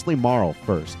 mostly Marl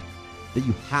first, that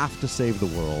you have to save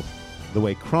the world the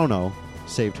way Chrono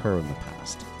saved her in the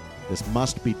past. This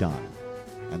must be done.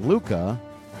 And Luca,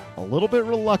 a little bit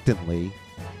reluctantly,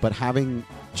 but having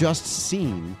just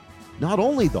seen not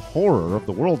only the horror of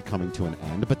the world coming to an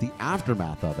end, but the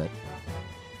aftermath of it,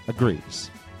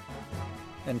 agrees.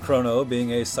 And Chrono,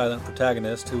 being a silent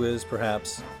protagonist who is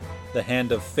perhaps the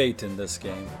hand of fate in this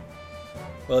game.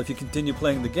 Well, if you continue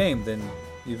playing the game, then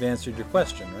you've answered your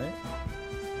question, right?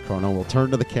 Chrono will turn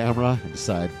to the camera and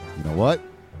decide, you know what?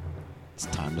 It's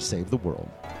time to save the world.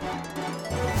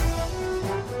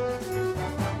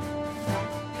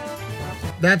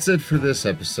 That's it for this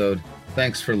episode.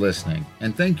 Thanks for listening,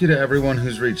 and thank you to everyone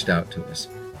who's reached out to us.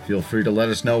 Feel free to let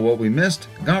us know what we missed,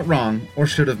 got wrong, or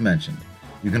should have mentioned.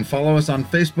 You can follow us on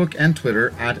Facebook and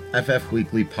Twitter at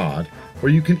FFWeeklyPod, or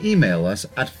you can email us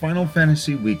at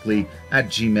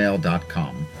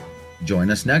FinalFantasyWeekly@gmail.com. Join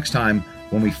us next time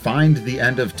when we find the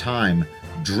end of time,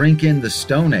 drink in the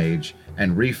Stone Age,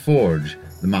 and reforge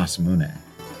the Masamune.